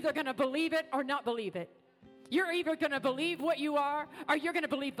 you're either going to believe it or not believe it. You're either going to believe what you are, or you're going to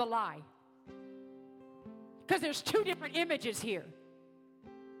believe the lie. Because there's two different images here.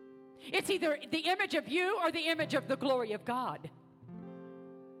 It's either the image of you or the image of the glory of God.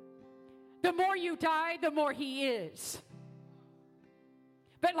 The more you die, the more He is.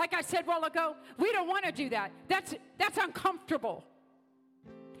 But like I said a while ago, we don't want to do that. That's uncomfortable.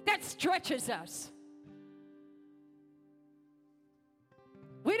 That stretches us.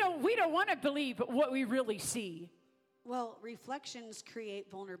 We don't want to believe what we really see. Well, reflections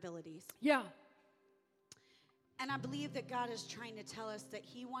create vulnerabilities. Yeah. And I believe that God is trying to tell us that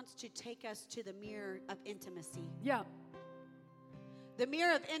He wants to take us to the mirror of intimacy. Yeah. The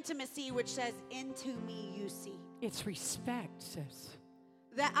mirror of intimacy, which says, into me you see. It's respect, sis.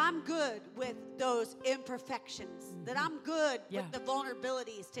 That I'm good with those imperfections. Mm-hmm. That I'm good with the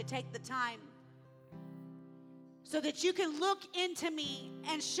vulnerabilities, to take the time. So that you can look into me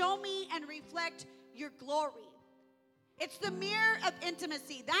and show me and reflect your glory. It's the mirror of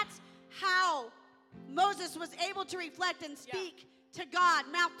intimacy. That's how Moses was able to reflect and speak to God,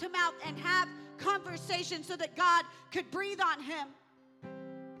 mouth to mouth, and have conversation so that God could breathe on him.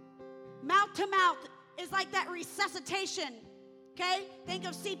 Mouth to mouth is like that resuscitation, okay? Think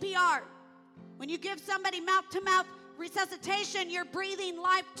of CPR. When you give somebody mouth to mouth resuscitation, you're breathing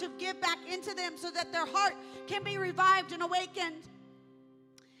life to give back into them so that their heart can be revived and awakened.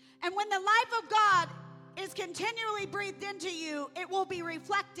 And when the life of God is continually breathed into you, it will be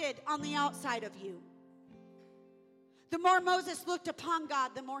reflected on the outside of you. The more Moses looked upon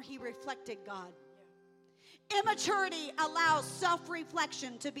God, the more he reflected God. Immaturity allows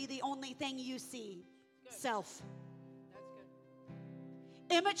self-reflection to be the only thing you see. Self. That's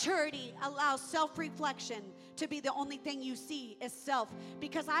good. Immaturity allows self-reflection to be the only thing you see is self.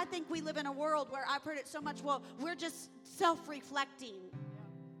 Because I think we live in a world where I've heard it so much, well, we're just self-reflecting.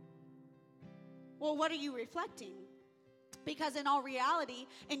 Well, what are you reflecting? Because in all reality,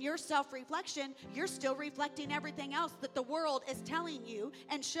 in your self-reflection, you're still reflecting everything else that the world is telling you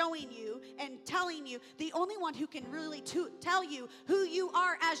and showing you and telling you. The only one who can really tell you who you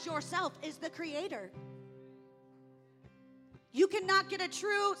are as yourself is the Creator. You cannot get a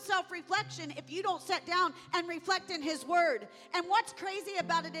true self-reflection if you don't sit down and reflect in His Word. And what's crazy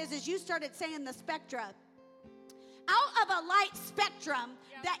about it is you started saying the spectra. Out of a light spectrum,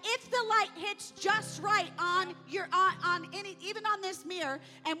 that if the light hits just right on your on any, even on this mirror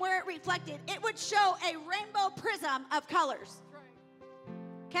and where it reflected, it would show a rainbow prism of colors.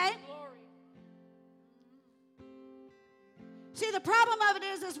 Okay? See, the problem of it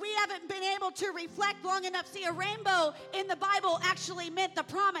is we haven't been able to reflect long enough. See, a rainbow in the Bible actually meant the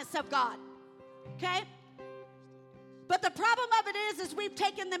promise of God. Okay? But the problem of it is we've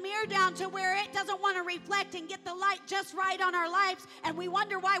taken the mirror down to where it doesn't want to reflect and get the light just right on our lives, and we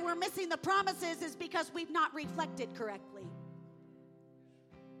wonder why we're missing the promises is because we've not reflected correctly.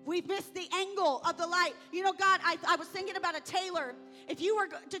 We've missed the angle of the light. You know, God, I was thinking about a tailor. If you were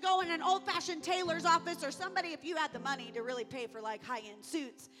to go in an old-fashioned tailor's office, or somebody, if you had the money to really pay for like high-end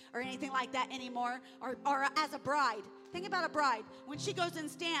suits or anything like that anymore, or as a bride, think about a bride. When she goes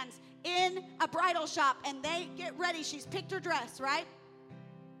and stands in a bridal shop and they get ready, she's picked her dress, right?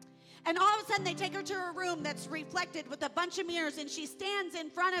 And all of a sudden they take her to a room that's reflected with a bunch of mirrors, and she stands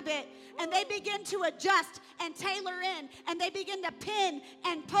in front of it, and they begin to adjust and tailor in, and they begin to pin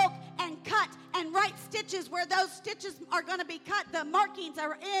and poke and cut and write stitches where those stitches are going to be cut. The markings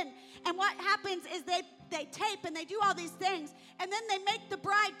are in. And what happens is they tape and they do all these things, and then they make the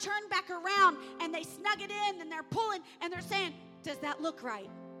bride turn back around and they snug it in, and they're pulling and they're saying, does that look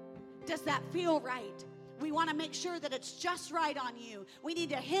right? Does that feel right? We want to make sure that it's just right on you. We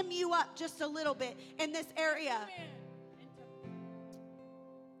need to hem you up just a little bit in this area.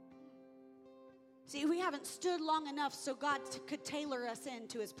 See, we haven't stood long enough so God could tailor us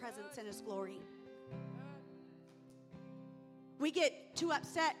into his presence and his glory. We get too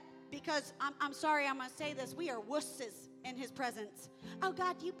upset because, I'm sorry, I'm going to say this, we are wusses in his presence. Oh,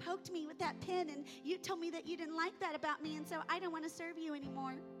 God, you poked me with that pin, and you told me that you didn't like that about me, and so I don't want to serve you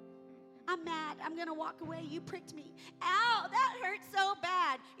anymore. I'm mad. I'm going to walk away. You pricked me. Ow, that hurts so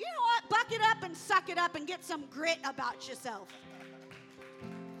bad. You know what? Buck it up and suck it up and get some grit about yourself.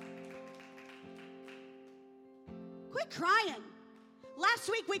 Quit crying. Last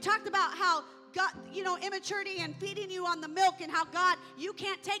week we talked about how God, immaturity and feeding you on the milk, and how God, you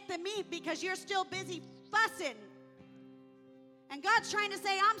can't take the meat because you're still busy fussing. And God's trying to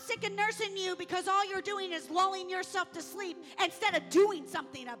say, I'm sick of nursing you because all you're doing is lulling yourself to sleep instead of doing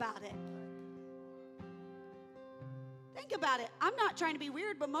something about it. Think about it. I'm not trying to be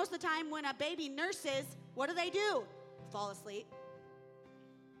weird, but most of the time when a baby nurses, what do? Fall asleep.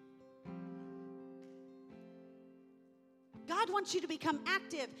 God wants you to become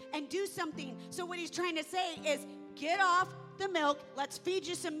active and do something. So what he's trying to say is, get off the milk. Let's feed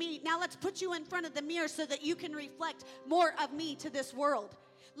you some meat. Now let's put you in front of the mirror so that you can reflect more of me to this world.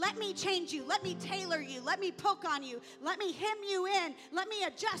 Let me change you. Let me tailor you. Let me poke on you. Let me hem you in. Let me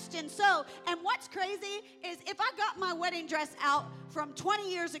adjust and sew. And what's crazy is if I got my wedding dress out from 20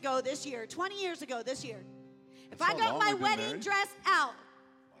 years ago this year, if I got my wedding dress out,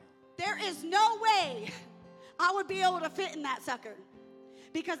 there is no way I would be able to fit in that sucker.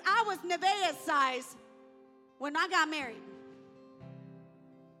 Because I was Nevaeh's size when I got married.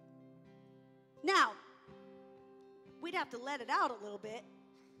 Now, we'd have to let it out a little bit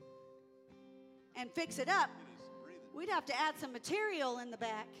and fix it up. We'd have to add some material in the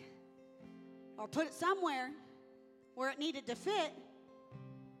back or put it somewhere where it needed to fit.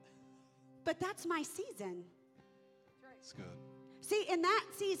 But that's my season. That's good. See, in that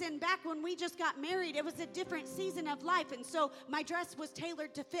season, back when we just got married, it was a different season of life. And so my dress was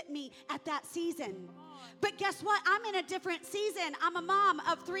tailored to fit me at that season. But guess what? I'm in a different season. I'm a mom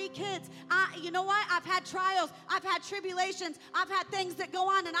of 3 kids. You know what? I've had trials. I've had tribulations. I've had things that go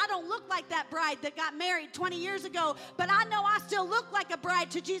on. And I don't look like that bride that got married 20 years ago. But I know I still look like a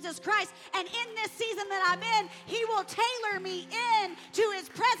bride to Jesus Christ. And in this season that I'm in, he will tailor me in to his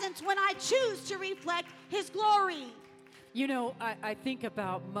presence when I choose to reflect his glory. You know, I think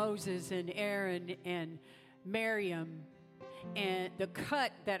about Moses and Aaron and Miriam and the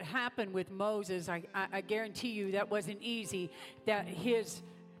cut that happened with Moses. I guarantee you that wasn't easy, that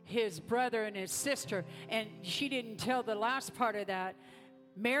his brother and his sister, and she didn't tell the last part of that,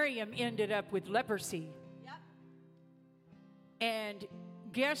 Miriam ended up with leprosy. Yep. And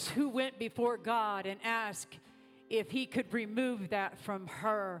guess who went before God and asked if he could remove that from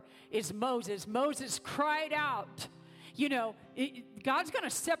her? Is Moses. Moses cried out. You know, God's going to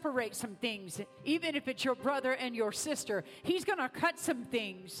separate some things, even if it's your brother and your sister. He's going to cut some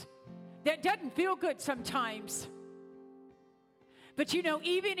things that doesn't feel good sometimes. But, you know,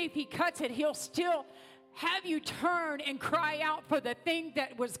 even if he cuts it, he'll still have you turn and cry out for the thing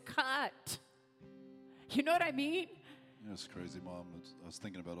that was cut. You know what I mean? Yeah, it's crazy, Mom. I was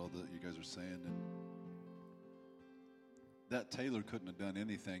thinking about all that you guys are saying. And that tailor couldn't have done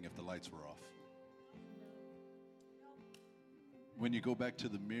anything if the lights were off. When you go back to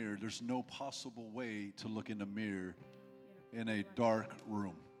the mirror, there's no possible way to look in a mirror in a dark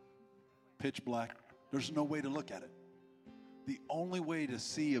room. Pitch black. There's no way to look at it. The only way to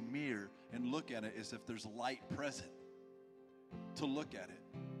see a mirror and look at it is if there's light present. to look at it.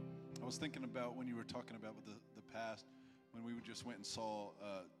 I was thinking about when you were talking about with the past, when we just went and saw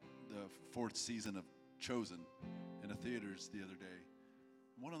the 4th season of Chosen in the theaters the other day.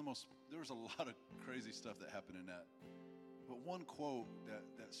 There was a lot of crazy stuff that happened in that. But one quote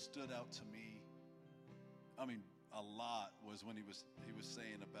that stood out to me, I mean, a lot, was when he was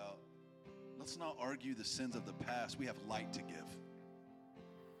saying about, let's not argue the sins of the past. We have light to give.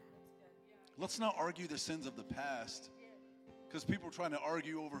 Let's not argue the sins of the past, because people are trying to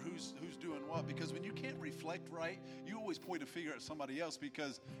argue over who's doing what. Because when you can't reflect right, you always point a finger at somebody else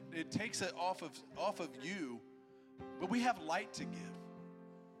because it takes it off of you. But we have light to give.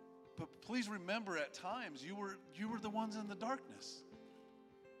 But please remember, at times you were the ones in the darkness.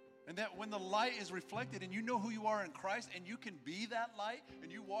 And that when the light is reflected and you know who you are in Christ and you can be that light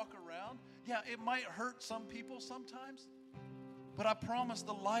and you walk around, yeah, it might hurt some people sometimes. But I promise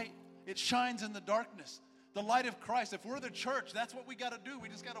the light, it shines in the darkness. The light of Christ. If we're the church, that's what we got to do. We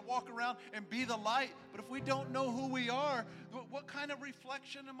just got to walk around and be the light. But if we don't know who we are, what kind of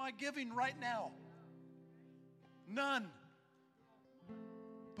reflection am I giving right now? None.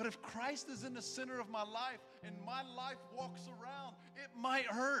 But if Christ is in the center of my life and my life walks around, it might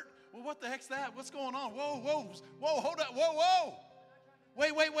hurt. Well, what the heck's that? What's going on? Whoa, hold up, whoa.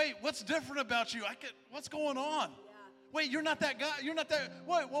 Wait. What's different about you? What's going on? Wait, you're not that guy. You're not that.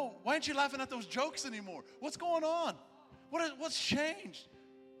 Whoa. Why aren't you laughing at those jokes anymore? What's going on? What's changed?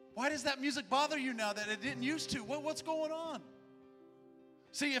 Why does that music bother you now that it didn't used to? What's going on?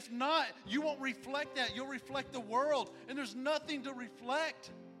 See, if not, you won't reflect that. You'll reflect the world, and there's nothing to reflect.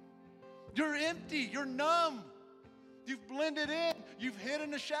 You're empty. You're numb. You've blended in. You've hid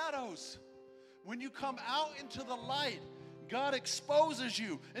in the shadows. When you come out into the light, God exposes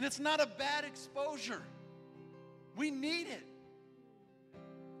you, and it's not a bad exposure. We need it.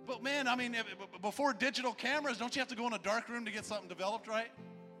 But man, I mean, before digital cameras, don't you have to go in a dark room to get something developed, right?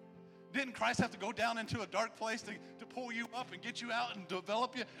 Didn't Christ have to go down into a dark place to pull you up and get you out and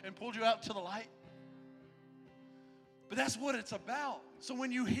develop you and pull you out to the light? But that's what it's about. So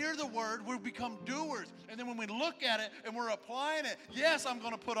when you hear the word, we become doers. And then when we look at it and we're applying it, yes, I'm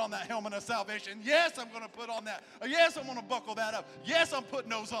going to put on that helmet of salvation. Yes, I'm going to put on that. Yes, I'm going to buckle that up. Yes, I'm putting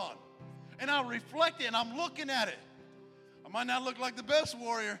those on. And I'll reflect it, and I'm looking at it. I might not look like the best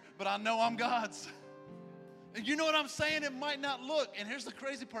warrior, but I know I'm God's. And you know what I'm saying? It might not look. And here's the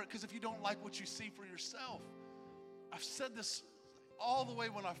crazy part, because if you don't like what you see for yourself, I've said this all the way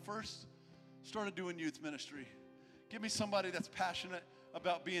when I first started doing youth ministry. Give me somebody that's passionate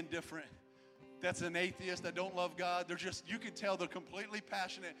about being different, that's an atheist, that don't love God. They're just, you can tell they're completely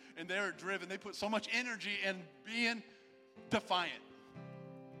passionate, and they're driven. They put so much energy in being defiant.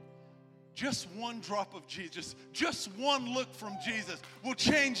 Just one drop of Jesus, just one look from Jesus will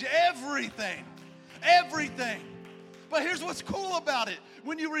change everything. Everything. But here's what's cool about it.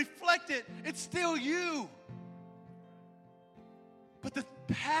 When you reflect it, it's still you. But the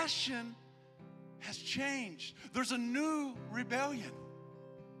passion has changed. There's a new rebellion.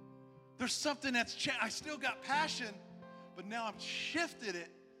 There's something that's changed. I still got passion, but now I've shifted it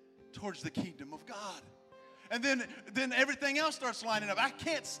towards the kingdom of God. And then everything else starts lining up. I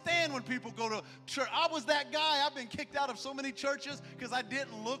can't stand when people go to church. I was that guy. I've been kicked out of so many churches because I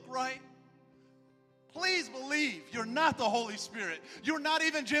didn't look right. Please believe you're not the Holy Spirit. You're not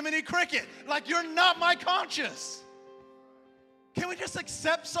even Jiminy Cricket. Like, you're not my conscience. Can we just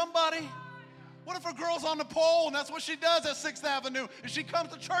accept somebody? What if a girl's on the pole and that's what she does at 6th Avenue and she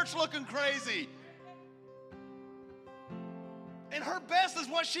comes to church looking crazy? And her best is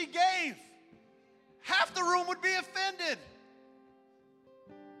what she gave. Half the room would be offended.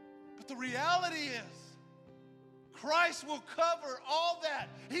 But the reality is, Christ will cover all that.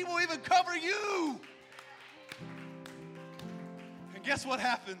 He will even cover you. And guess what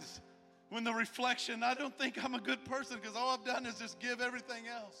happens when the reflection, I don't think I'm a good person because all I've done is just give everything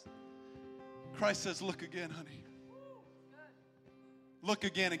else. Christ says, look again, honey. Look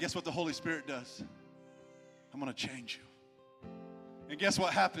again, and guess what the Holy Spirit does? I'm going to change you. And guess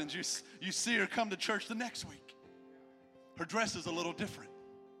what happens? You see her come to church the next week. Her dress is a little different.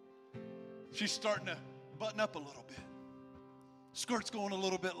 She's starting to button up a little bit. Skirt's going a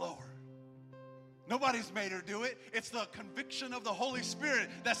little bit lower. Nobody's made her do it. It's the conviction of the Holy Spirit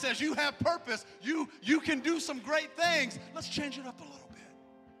that says you have purpose. You can do some great things. Let's change it up a little bit.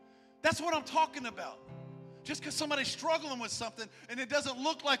 That's what I'm talking about. Just because somebody's struggling with something and it doesn't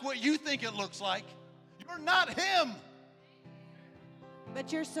look like what you think it looks like, you're not him.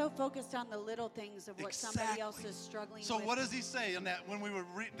 But you're so focused on the little things of what somebody else is struggling with. So what does he say in that when we were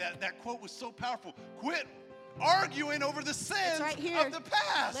reading that quote was so powerful? Quit arguing over the sins right here. of the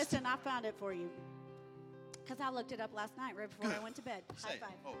past. Listen, I found it for you. Because I looked it up last night right before I went to bed. Say High it. five.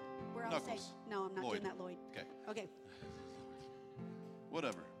 Oh, We're all Knuckles. safe. No, I'm not Lloyd. doing that, Lloyd. Okay. Okay.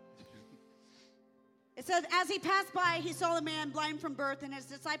 Whatever. It says, as he passed by, he saw a man blind from birth, and his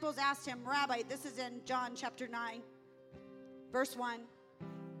disciples asked him, Rabbi, this is in John chapter 9, verse 1.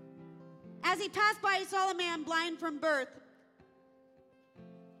 As he passed by, he saw a man blind from birth.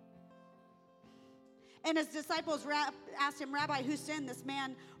 And his disciples asked him, Rabbi, who sinned, this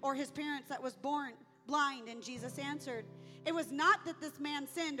man or his parents, that was born blind? And Jesus answered, it was not that this man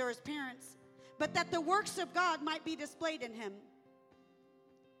sinned or his parents, but that the works of God might be displayed in him.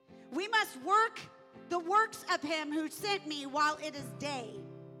 We must work the works of him who sent me while it is day.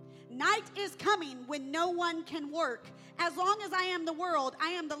 Night is coming when no one can work. As long as I am the world, I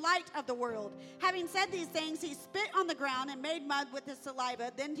am the light of the world. Having said these things, he spit on the ground and made mud with his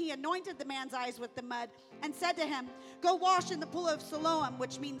saliva. Then he anointed the man's eyes with the mud and said to him, go wash in the pool of Siloam,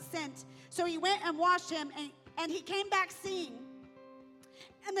 which means sent. So he went and washed him, and he came back seeing.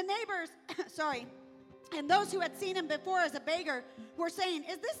 And the neighbors, and those who had seen him before as a beggar were saying,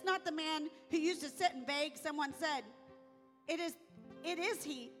 is this not the man who used to sit and beg? Someone said, it is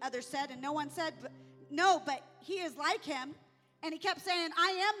he, others said, and no one said, no, but he is like him. And he kept saying,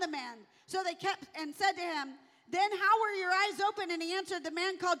 I am the man. So they kept and said to him, then how were your eyes open? And he answered, the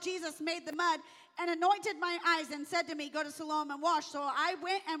man called Jesus made the mud and anointed my eyes and said to me, go to Siloam and wash. So I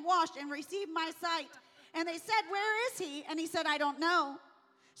went and washed and received my sight. And they said, where is he? And he said, I don't know.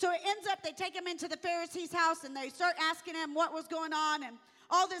 So it ends up, they take him into the Pharisee's house and they start asking him what was going on and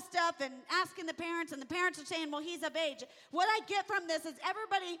all this stuff and asking the parents, and the parents are saying, well, he's of age. What I get from this is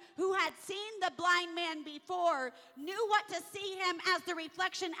everybody who had seen the blind man before knew what to see him as the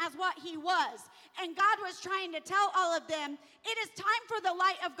reflection as what he was. And God was trying to tell all of them, it is time for the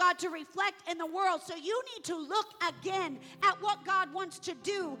light of God to reflect in the world. So you need to look again at what God wants to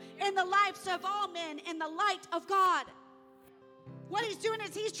do in the lives of all men in the light of God. What he's doing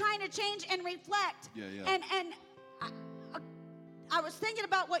is he's trying to change and reflect. Yeah. And I was thinking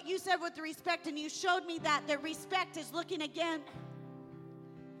about what you said with the respect, and you showed me that the respect is looking again.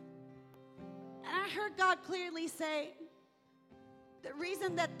 And I heard God clearly say, the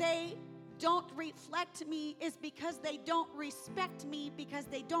reason that they don't reflect me is because they don't respect me, because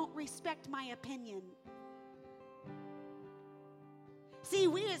they don't respect my opinion. See,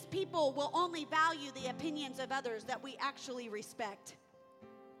 we as people will only value the opinions of others that we actually respect.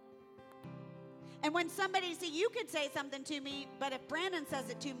 And when somebody, you could say something to me, but if Brandon says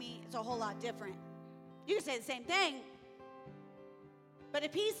it to me, it's a whole lot different. You can say the same thing, but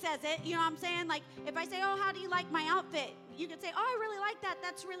if he says it, you know what I'm saying? Like, if I say, oh, how do you like my outfit? You could say, oh, I really like that.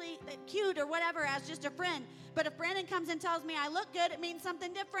 That's really cute or whatever, as just a friend. But if Brandon comes and tells me I look good, it means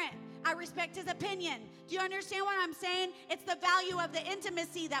something different. I respect his opinion. Do you understand what I'm saying? It's the value of the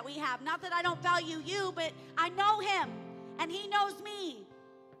intimacy that we have. Not that I don't value you, but I know him, and he knows me.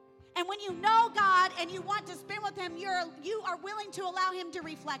 And when you know God and you want to spend with him, you are willing to allow him to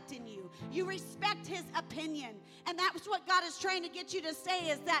reflect in you. You respect his opinion. And that's what God is trying to get you to say,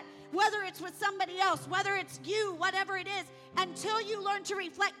 is that whether it's with somebody else, whether it's you, whatever it is, until you learn to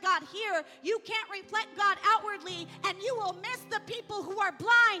reflect God here, you can't reflect God outwardly, and you will miss the people who are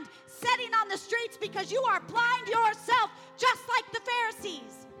blind sitting on the streets because you are blind yourself, just like the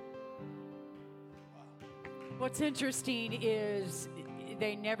Pharisees. What's interesting is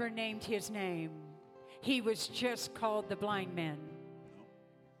they never named his name. He was just called the blind man.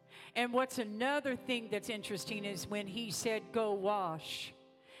 And what's another thing that's interesting is when he said, go wash.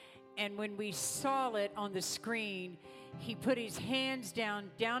 And when we saw it on the screen, he put his hands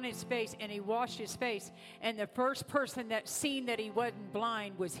down his face, and he washed his face. And the first person that seen that he wasn't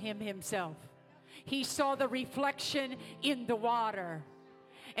blind was him himself. He saw the reflection in the water.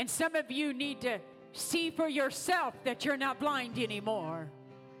 And some of you need to see for yourself that you're not blind anymore.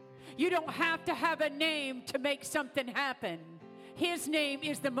 You don't have to have a name to make something happen. His name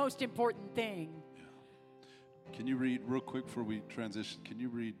is the most important thing. Yeah. Can you read real quick before we transition? Can you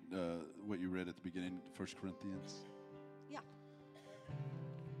read what you read at the beginning, 1 Corinthians? Yeah.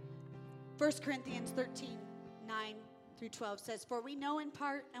 1 Corinthians 13, 9 through 12 says, for we know in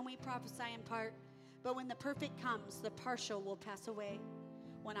part and we prophesy in part, but when the perfect comes, the partial will pass away.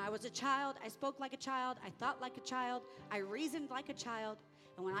 When I was a child, I spoke like a child, I thought like a child, I reasoned like a child,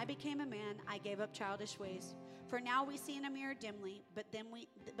 and when I became a man, I gave up childish ways. For now we see in a mirror dimly, but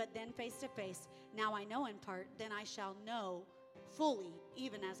then face to face. Now I know in part, then I shall know fully,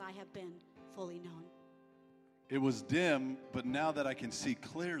 even as I have been fully known. It was dim, but now that I can see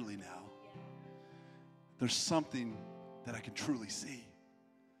clearly now, there's something that I can truly see.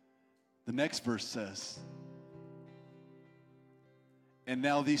 The next verse says, and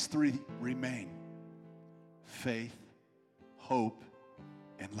now these three remain: faith, hope,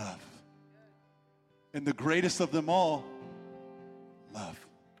 and love. And the greatest of them all, love.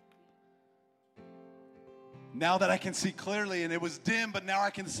 Now that I can see clearly, and it was dim, but now I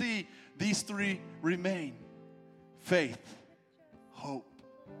can see, these three remain. Faith, hope,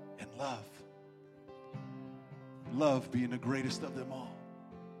 and love. Love being the greatest of them all.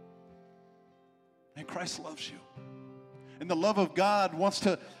 And Christ loves you. And the love of God wants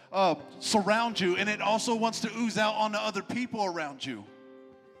to surround you, and it also wants to ooze out onto other people around you.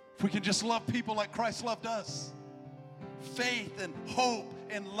 If we can just love people like Christ loved us. Faith and hope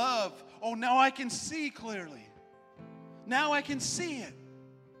and love. Oh, now I can see clearly. Now I can see it.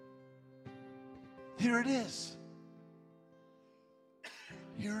 Here it is.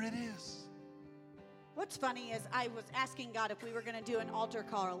 Here it is. What's funny is I was asking God if we were going to do an altar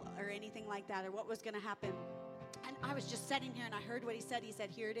call or anything like that, or what was going to happen. And I was just sitting here and I heard what he said. He said,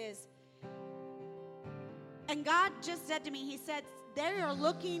 here it is. And God just said to me, he said, they are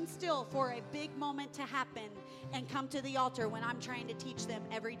looking still for a big moment to happen and come to the altar when I'm trying to teach them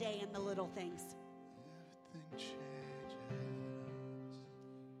every day in the little things.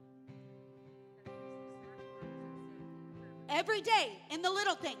 Every day in the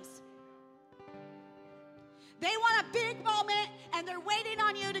little things. They want a big moment, and they're waiting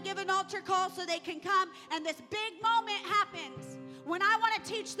on you to give an altar call so they can come, and this big moment happens when I want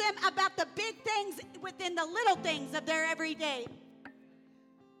to teach them about the big things within the little things of their everyday.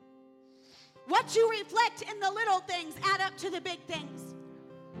 What you reflect in the little things add up to the big things.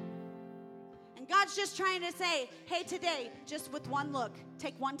 And God's just trying to say, hey, today, just with one look,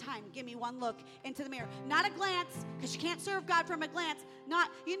 take one time, give me one look into the mirror. Not a glance, because you can't serve God from a glance. Not,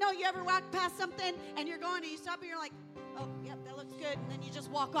 you ever walk past something and you're going and you stop and you're like, oh, yep, that looks good. And then you just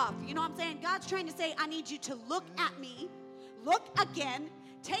walk off. You know what I'm saying? God's trying to say, I need you to look at me, look again,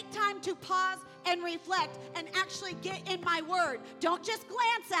 take time to pause and reflect and actually get in my word. Don't just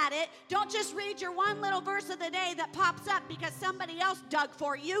glance at it. Don't just read your one little verse of the day that pops up because somebody else dug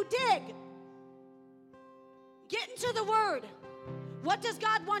for you. Dig. Get into the word. What does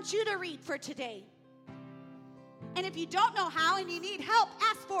God want you to read for today? And if you don't know how and you need help,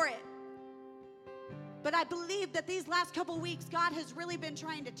 ask for it. But I believe that these last couple weeks, God has really been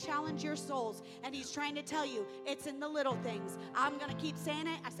trying to challenge your souls. And he's trying to tell you, it's in the little things. I'm going to keep saying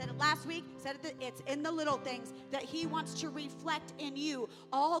it. I said it last week. It's in the little things that he wants to reflect in you.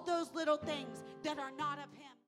 All those little things that are not of him.